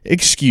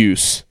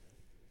excuse.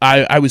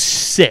 I was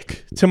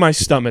sick to my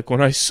stomach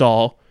when I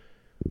saw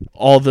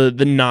all the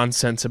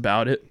nonsense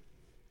about it.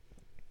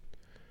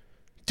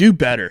 Do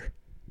better.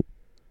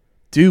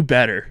 Do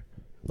better.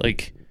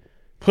 Like,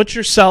 put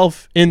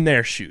yourself in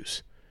their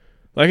shoes.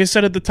 Like I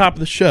said at the top of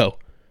the show,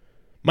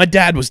 my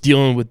dad was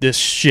dealing with this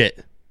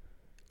shit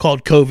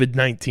called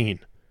COVID-19.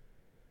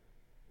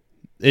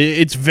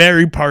 It's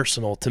very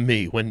personal to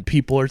me when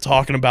people are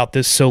talking about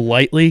this so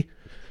lightly.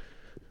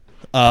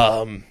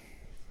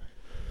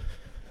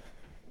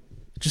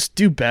 Just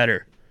do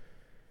better.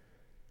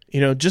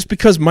 Just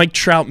because Mike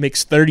Trout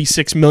makes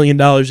 $36 million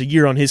a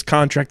year on his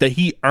contract that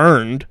he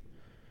earned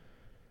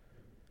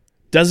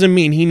doesn't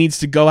mean he needs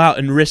to go out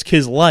and risk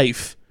his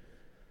life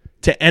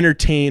to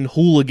entertain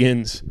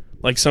hooligans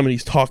like some of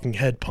these talking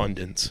head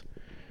pundits.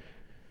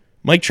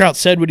 Mike Trout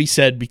said what he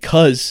said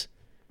because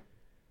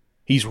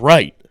he's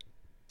right.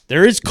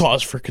 There is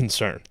cause for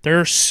concern. There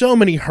are so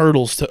many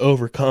hurdles to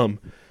overcome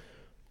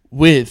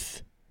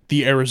with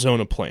the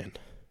Arizona plan.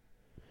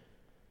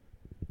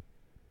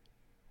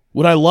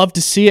 Would I love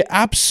to see it?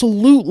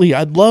 Absolutely.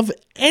 I'd love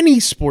any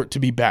sport to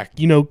be back.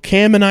 You know,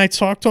 Cam and I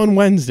talked on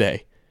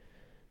Wednesday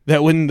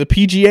that when the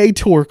PGA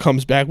Tour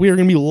comes back, we are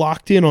going to be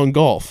locked in on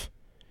golf.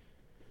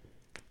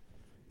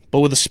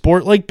 But with a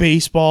sport like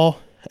baseball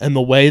and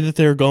the way that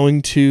they're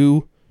going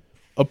to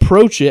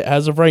approach it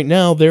as of right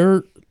now,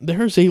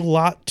 there's a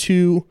lot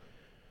to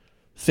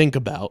think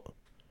about.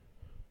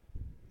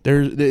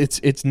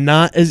 It's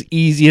not as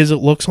easy as it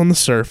looks on the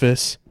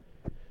surface.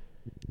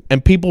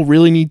 And people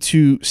really need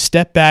to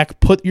step back,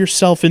 put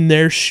yourself in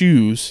their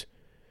shoes,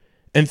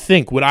 and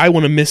think, would I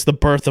want to miss the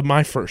birth of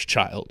my first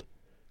child?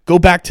 Go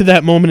back to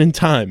that moment in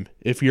time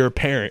if you're a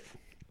parent.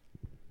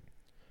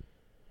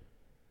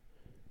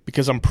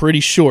 Because I'm pretty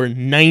sure,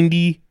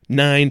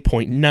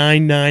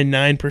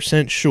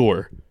 99.999%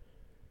 sure,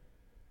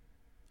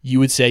 you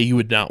would say you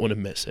would not want to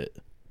miss it.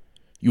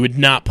 You would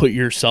not put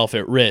yourself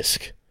at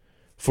risk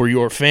for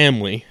your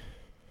family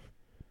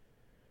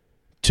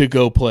to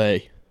go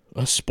play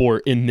a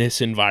sport in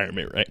this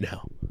environment right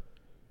now.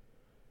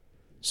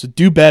 So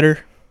do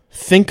better,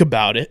 think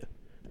about it,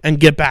 and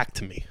get back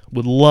to me.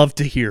 Would love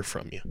to hear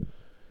from you.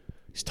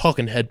 These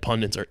talking head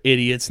pundits are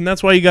idiots, and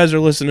that's why you guys are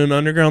listening to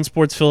Underground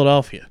Sports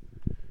Philadelphia.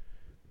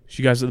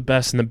 You guys are the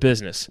best in the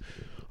business.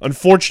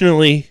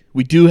 Unfortunately,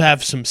 we do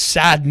have some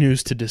sad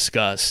news to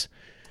discuss,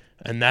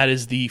 and that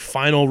is the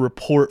final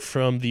report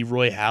from the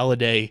Roy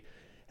Halladay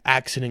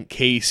accident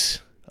case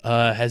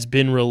has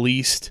been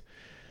released,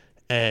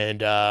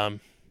 and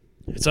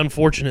it's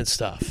unfortunate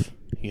stuff.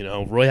 You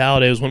know, Roy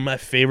Halladay was one of my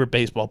favorite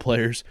baseball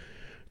players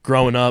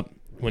growing up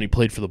when he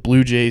played for the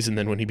Blue Jays, and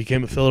then when he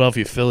became a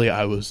Philadelphia Philly,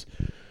 I was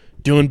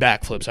doing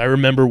backflips. I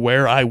remember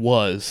where I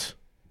was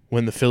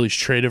when the Phillies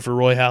traded for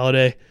Roy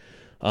Halladay.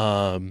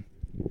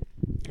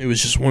 It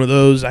was just one of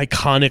those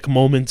iconic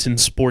moments in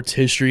sports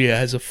history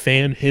as a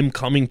fan, him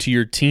coming to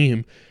your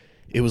team.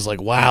 It was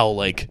like, wow,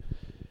 like,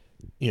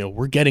 you know,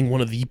 we're getting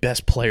one of the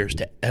best players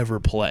to ever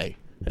play.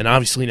 And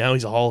obviously now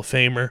he's a Hall of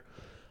Famer.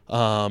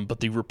 But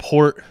the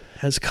report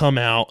has come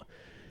out,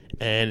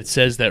 and it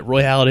says that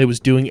Roy Halladay was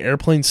doing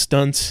airplane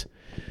stunts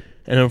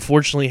and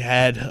unfortunately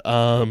had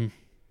some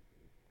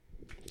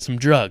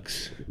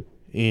drugs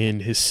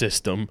in his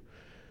system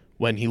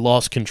when he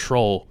lost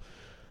control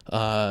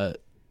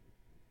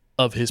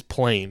of his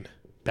plane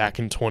back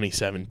in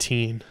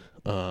 2017.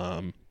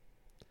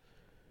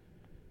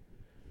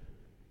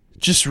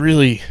 Just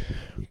really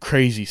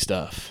crazy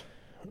stuff.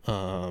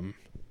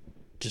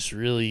 Just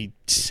really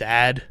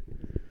sad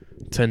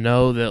to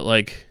know that,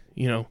 like,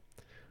 you know,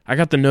 I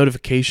got the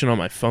notification on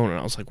my phone and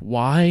I was like,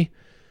 why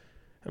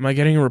am I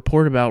getting a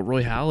report about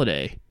Roy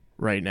Halladay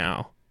right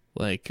now?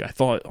 Like, I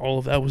thought all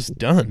of that was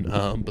done.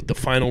 But the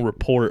final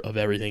report of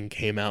everything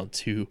came out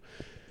to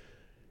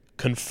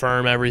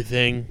confirm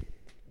everything.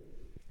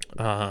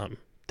 There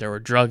were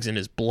drugs in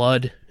his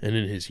blood and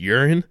in his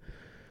urine.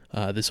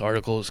 This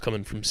article is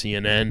coming from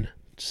CNN.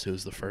 It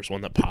was the first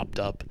one that popped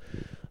up.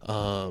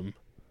 It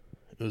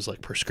was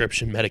like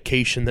prescription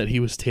medication that he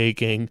was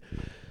taking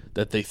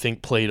that they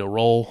think played a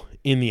role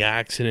in the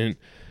accident.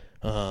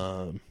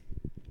 They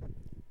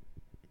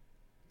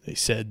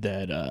said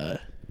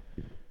that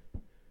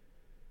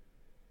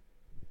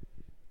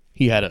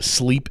he had a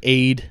sleep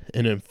aid,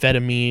 an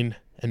amphetamine,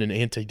 and an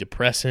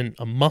antidepressant,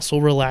 a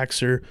muscle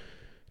relaxer,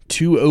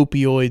 2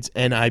 opioids,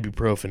 and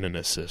ibuprofen in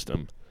his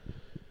system.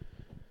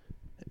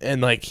 And,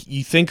 like,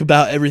 you think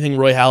about everything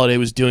Roy Halladay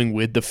was doing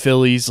with the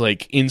Phillies,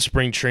 like, in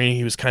spring training,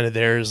 he was kind of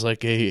there as,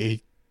 like, a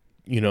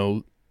you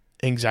know,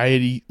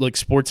 anxiety, like,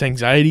 sports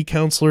anxiety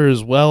counselor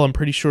as well. I'm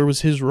pretty sure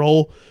was his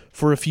role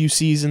for a few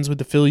seasons with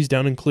the Phillies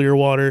down in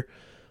Clearwater.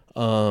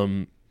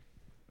 You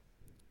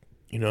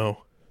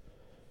know,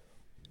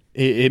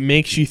 it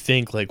makes you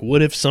think, like,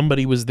 what if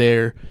somebody was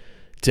there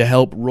to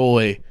help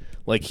Roy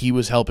like he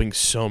was helping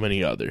so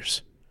many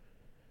others?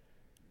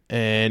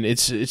 And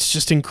it's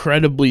just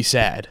incredibly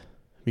sad.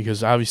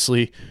 Because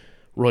obviously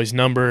Roy's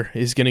number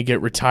is going to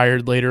get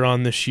retired later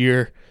on this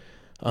year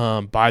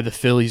by the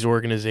Phillies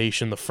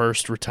organization, the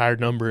first retired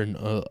number in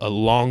a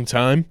long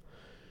time.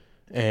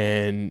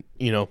 And,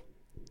 you know,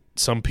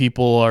 some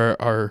people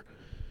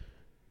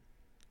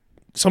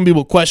some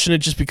people question it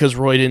just because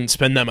Roy didn't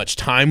spend that much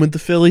time with the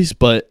Phillies,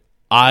 but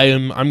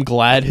I'm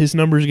glad his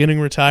number is getting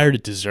retired.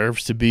 It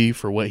deserves to be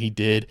for what he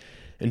did.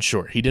 And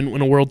sure, he didn't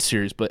win a World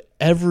Series, but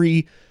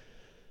every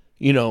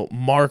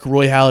mark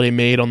Roy Halladay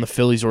made on the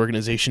Phillies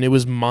organization, it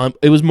was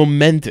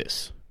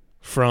momentous.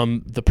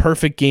 From the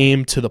perfect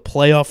game to the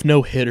playoff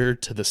no-hitter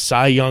to the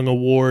Cy Young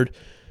Award,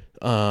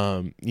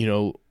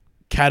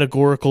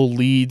 categorical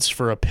leads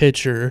for a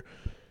pitcher.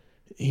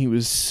 He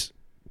was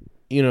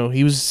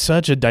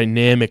such a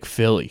dynamic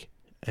Philly,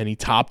 and he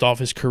topped off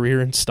his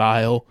career in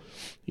style,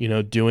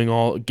 amassing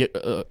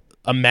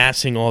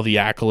all the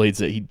accolades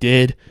that he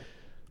did.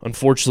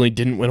 Unfortunately,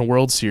 didn't win a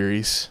World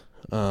Series.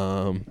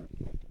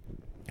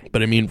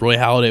 But I mean, Roy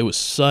Halladay was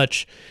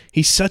such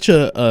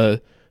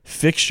a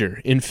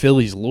fixture in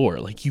Phillies lore.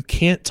 Like, you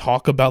can't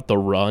talk about the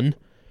run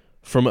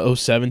from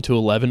 07 to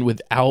 11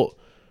 without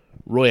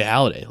Roy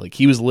Halladay. Like,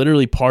 he was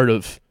literally part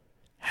of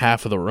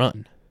half of the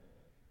run.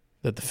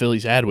 that the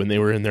Phillies had when they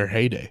were in their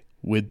heyday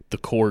with the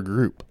core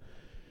group.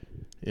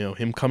 You know,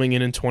 him coming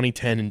in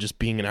 2010 and just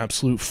being an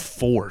absolute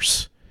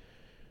force.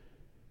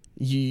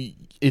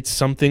 It's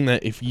something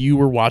that if you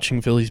were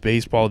watching Phillies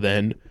baseball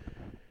then,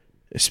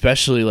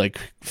 especially like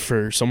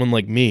for someone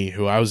like me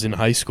who I was in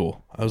high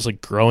school, I was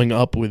like growing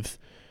up with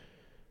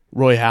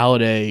Roy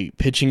Halladay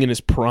pitching in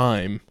his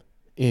prime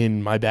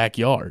in my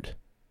backyard.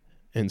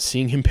 And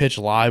seeing him pitch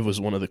live was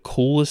one of the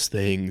coolest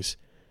things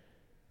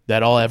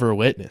that I'll ever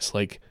witness.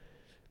 Like,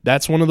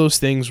 that's one of those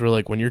things where,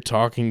 like, when you're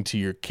talking to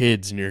your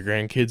kids and your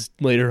grandkids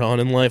later on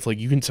in life, like,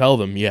 you can tell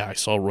them, yeah, I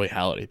saw Roy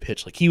Halladay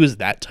pitch. Like, he was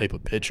that type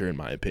of pitcher, in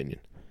my opinion.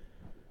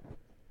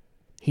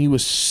 He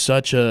was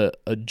such a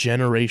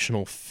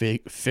generational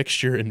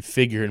fixture and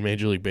figure in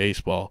Major League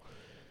Baseball.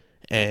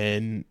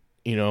 And,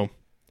 you know,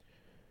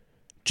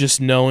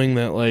 just knowing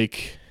that,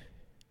 like,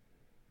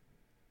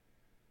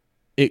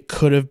 it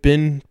could have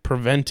been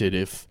prevented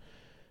if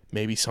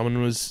maybe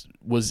someone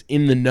was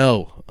in the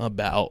know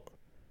about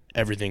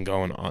everything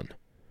going on.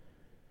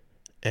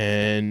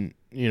 And,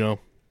 you know,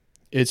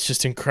 it's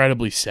just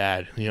incredibly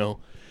sad. You know,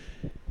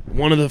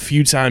 one of the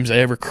few times I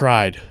ever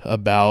cried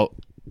about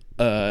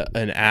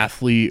an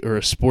athlete or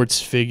a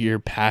sports figure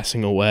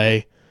passing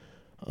away,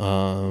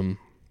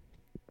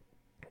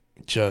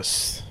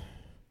 just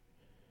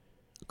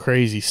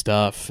crazy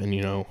stuff. And,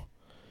 you know,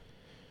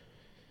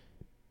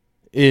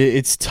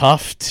 it's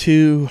tough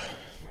to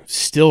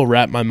still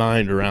wrap my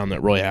mind around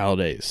that Roy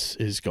Halladay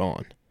is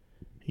gone.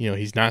 You know,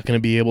 he's not going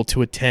to be able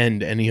to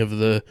attend any of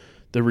the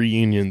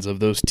reunions of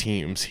those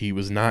teams. He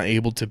was not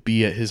able to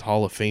be at his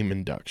Hall of Fame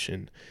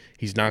induction.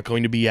 He's not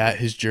going to be at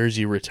his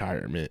jersey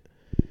retirement.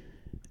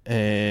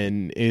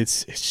 And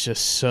it's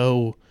just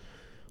so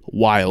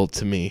wild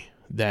to me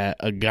that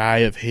a guy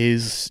of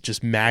his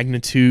just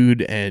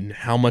magnitude and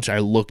how much I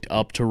looked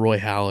up to Roy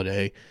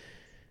Halladay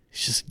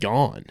is just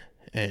gone.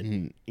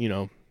 And, you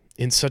know,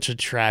 in such a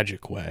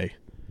tragic way.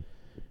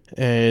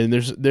 And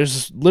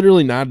there's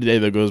literally not a day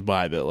that goes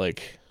by that,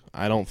 like,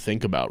 I don't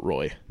think about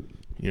Roy.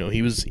 You know,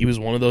 he was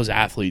one of those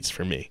athletes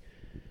for me.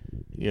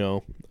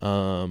 You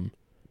know,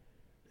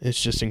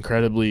 it's just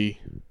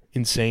incredibly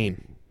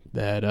insane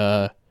that,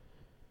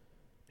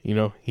 you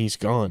know, he's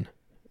gone.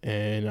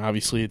 And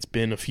obviously it's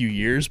been a few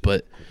years,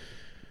 but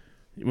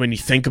when you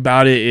think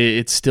about it,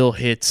 it still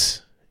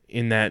hits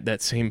in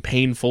that same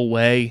painful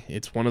way.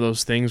 It's one of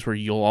those things where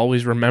you'll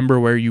always remember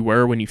where you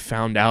were when you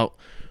found out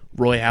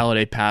Roy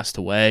Halladay passed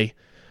away.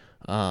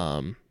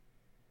 Man,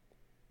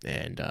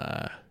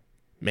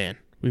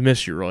 we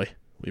miss you, Roy.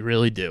 We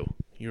really do.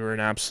 You were an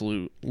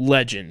absolute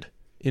legend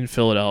in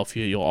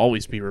Philadelphia. You'll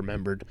always be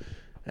remembered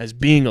as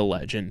being a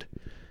legend.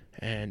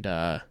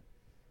 And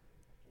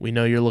we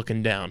know you're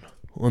looking down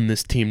on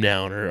this team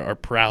now and are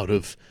proud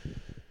of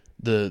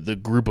the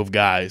group of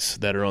guys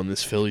that are on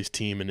this Phillies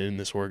team and in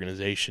this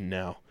organization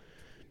now.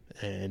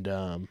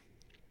 And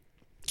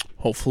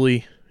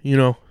hopefully, you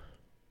know,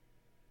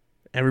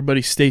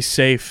 everybody stays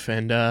safe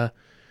and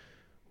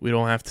we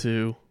don't have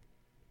to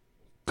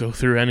go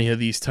through any of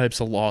these types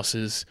of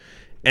losses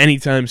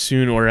anytime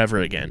soon or ever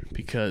again,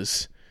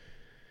 because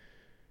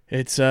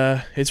it's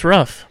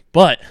rough.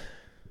 But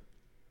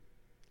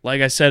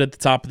like I said at the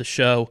top of the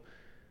show,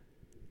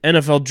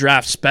 NFL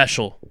Draft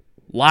Special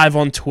live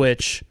on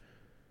Twitch,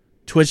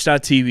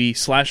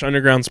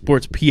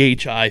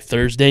 twitch.tv/undergroundsportsphi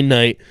Thursday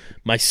night.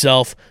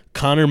 Myself,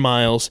 Connor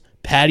Miles,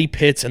 Patty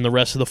Pitts, and the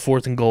rest of the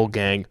Fourth and Goal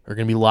gang are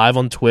going to be live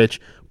on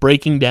Twitch,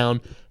 breaking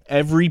down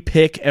every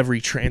pick,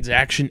 every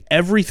transaction,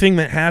 everything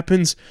that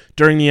happens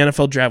during the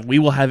NFL Draft. We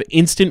will have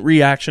instant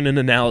reaction and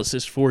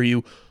analysis for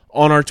you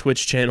on our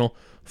Twitch channel.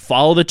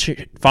 Follow the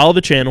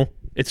channel.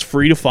 It's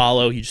free to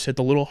follow. You just hit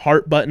the little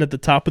heart button at the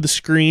top of the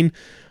screen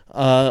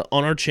on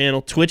our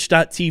channel,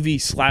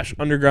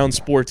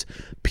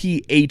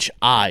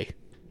 twitch.tv/undergroundsportsphi.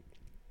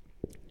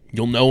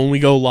 You'll know when we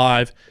go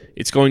live.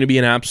 It's going to be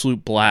an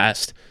absolute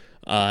blast.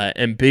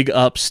 And big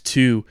ups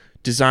to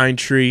Design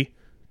Tree,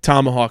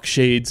 Tomahawk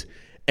Shades,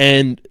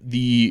 and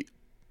the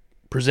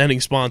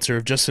presenting sponsor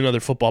of Just Another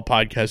Football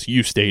Podcast,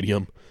 U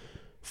Stadium,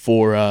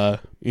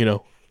 for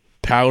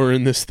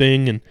powering this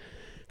thing and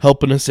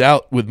helping us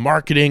out with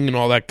marketing and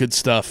all that good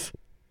stuff.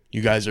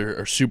 You guys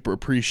are super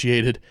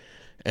appreciated,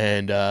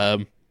 and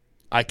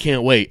I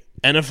can't wait.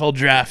 NFL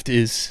Draft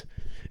it's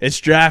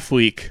draft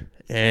week,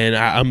 and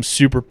I'm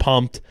super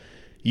pumped.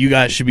 You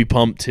guys should be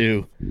pumped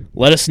too.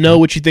 Let us know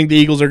what you think the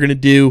Eagles are going to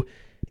do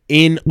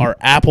in our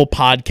Apple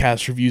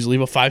Podcast reviews.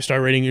 Leave a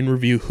 5-star rating and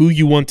review who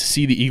you want to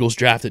see the Eagles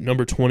draft at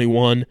number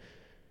 21.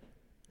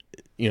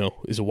 You know,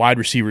 is a wide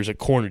receiver, is a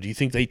corner. Do you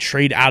think they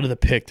trade out of the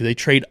pick? Do they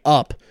trade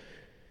up?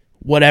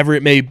 Whatever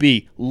it may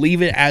be,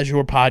 leave it as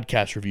your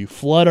podcast review.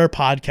 Flood our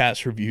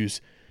podcast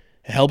reviews.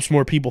 It helps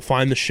more people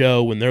find the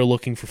show when they're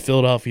looking for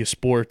Philadelphia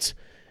sports,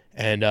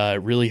 and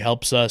it really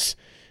helps us,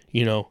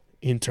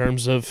 in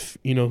terms of,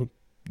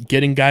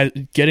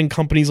 getting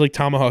companies like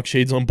Tomahawk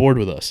Shades on board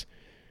with us.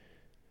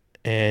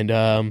 And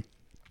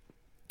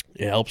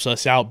it helps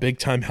us out big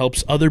time,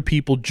 helps other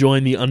people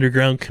join the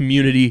underground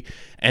community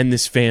and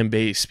this fan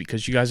base,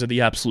 because you guys are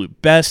the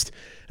absolute best.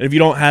 And if you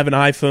don't have an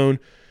iPhone,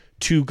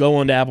 to go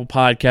onto Apple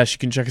Podcasts. You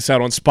can check us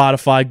out on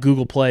Spotify,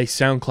 Google Play,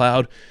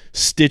 SoundCloud,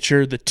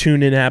 Stitcher, the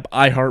TuneIn app,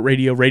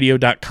 iHeartRadio,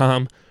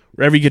 radio.com.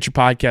 Wherever you get your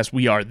podcast,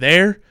 we are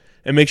there.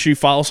 And make sure you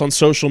follow us on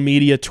social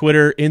media,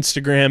 Twitter,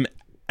 Instagram,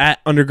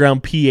 at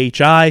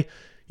UndergroundPHI.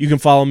 You can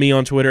follow me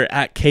on Twitter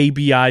at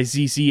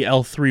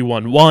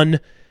KBIZZL311.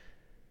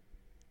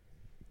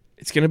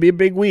 It's going to be a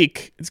big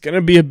week.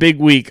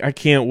 I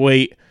can't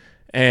wait.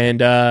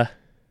 And I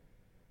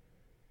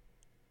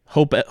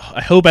hope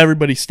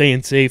everybody's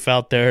staying safe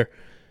out there.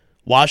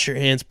 Wash your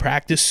hands.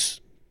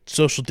 Practice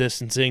social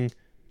distancing.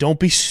 Don't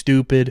be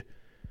stupid.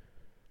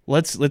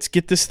 Let's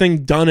get this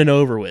thing done and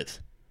over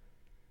with.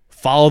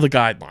 Follow the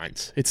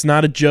guidelines. It's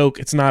not a joke.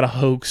 It's not a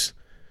hoax.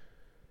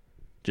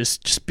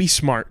 Just be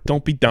smart.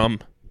 Don't be dumb.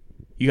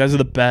 You guys are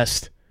the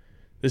best.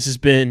 This has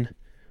been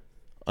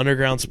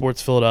Underground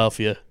Sports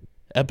Philadelphia,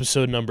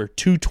 episode number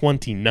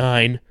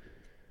 229,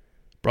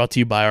 brought to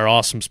you by our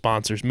awesome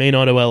sponsors, Main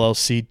Auto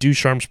LLC,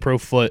 Ducharme's Pro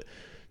Foot,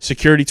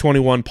 Security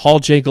 21, Paul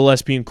J.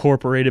 Gillespie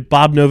Incorporated,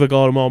 Bob Novak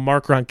Automobile,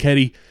 Mark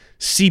Ronchetti,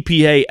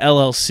 CPA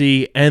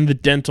LLC, and the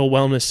Dental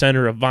Wellness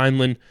Center of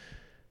Vineland,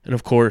 and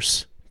of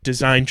course,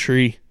 Design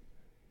Tree,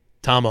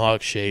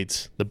 Tomahawk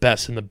Shades, the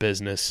best in the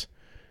business.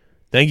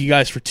 Thank you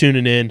guys for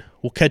tuning in.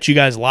 We'll catch you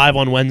guys live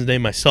on Wednesday,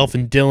 myself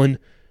and Dylan,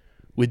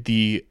 with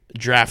the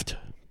draft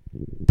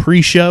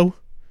pre-show,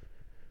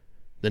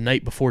 the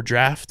night before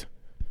draft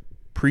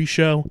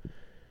pre-show,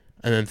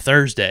 and then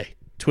Thursday,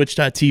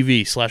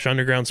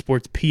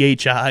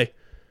 twitch.tv/undergroundsportsphi,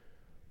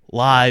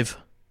 live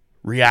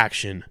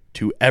reaction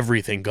to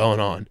everything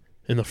going on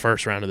in the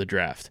first round of the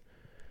draft.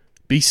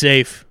 Be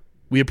safe.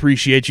 We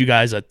appreciate you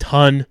guys a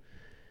ton.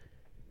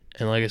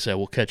 And like I said,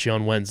 we'll catch you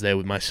on Wednesday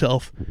with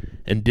myself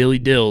and Dilly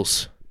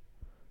Dills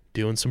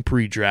doing some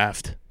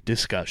pre-draft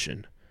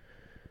discussion.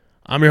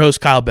 I'm your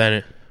host, Kyle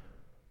Bennett.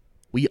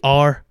 We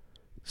are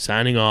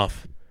signing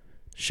off.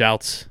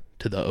 Shouts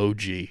to the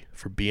OG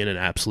for being an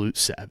absolute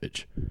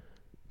savage.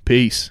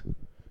 Peace.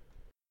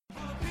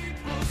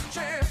 People's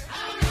champ.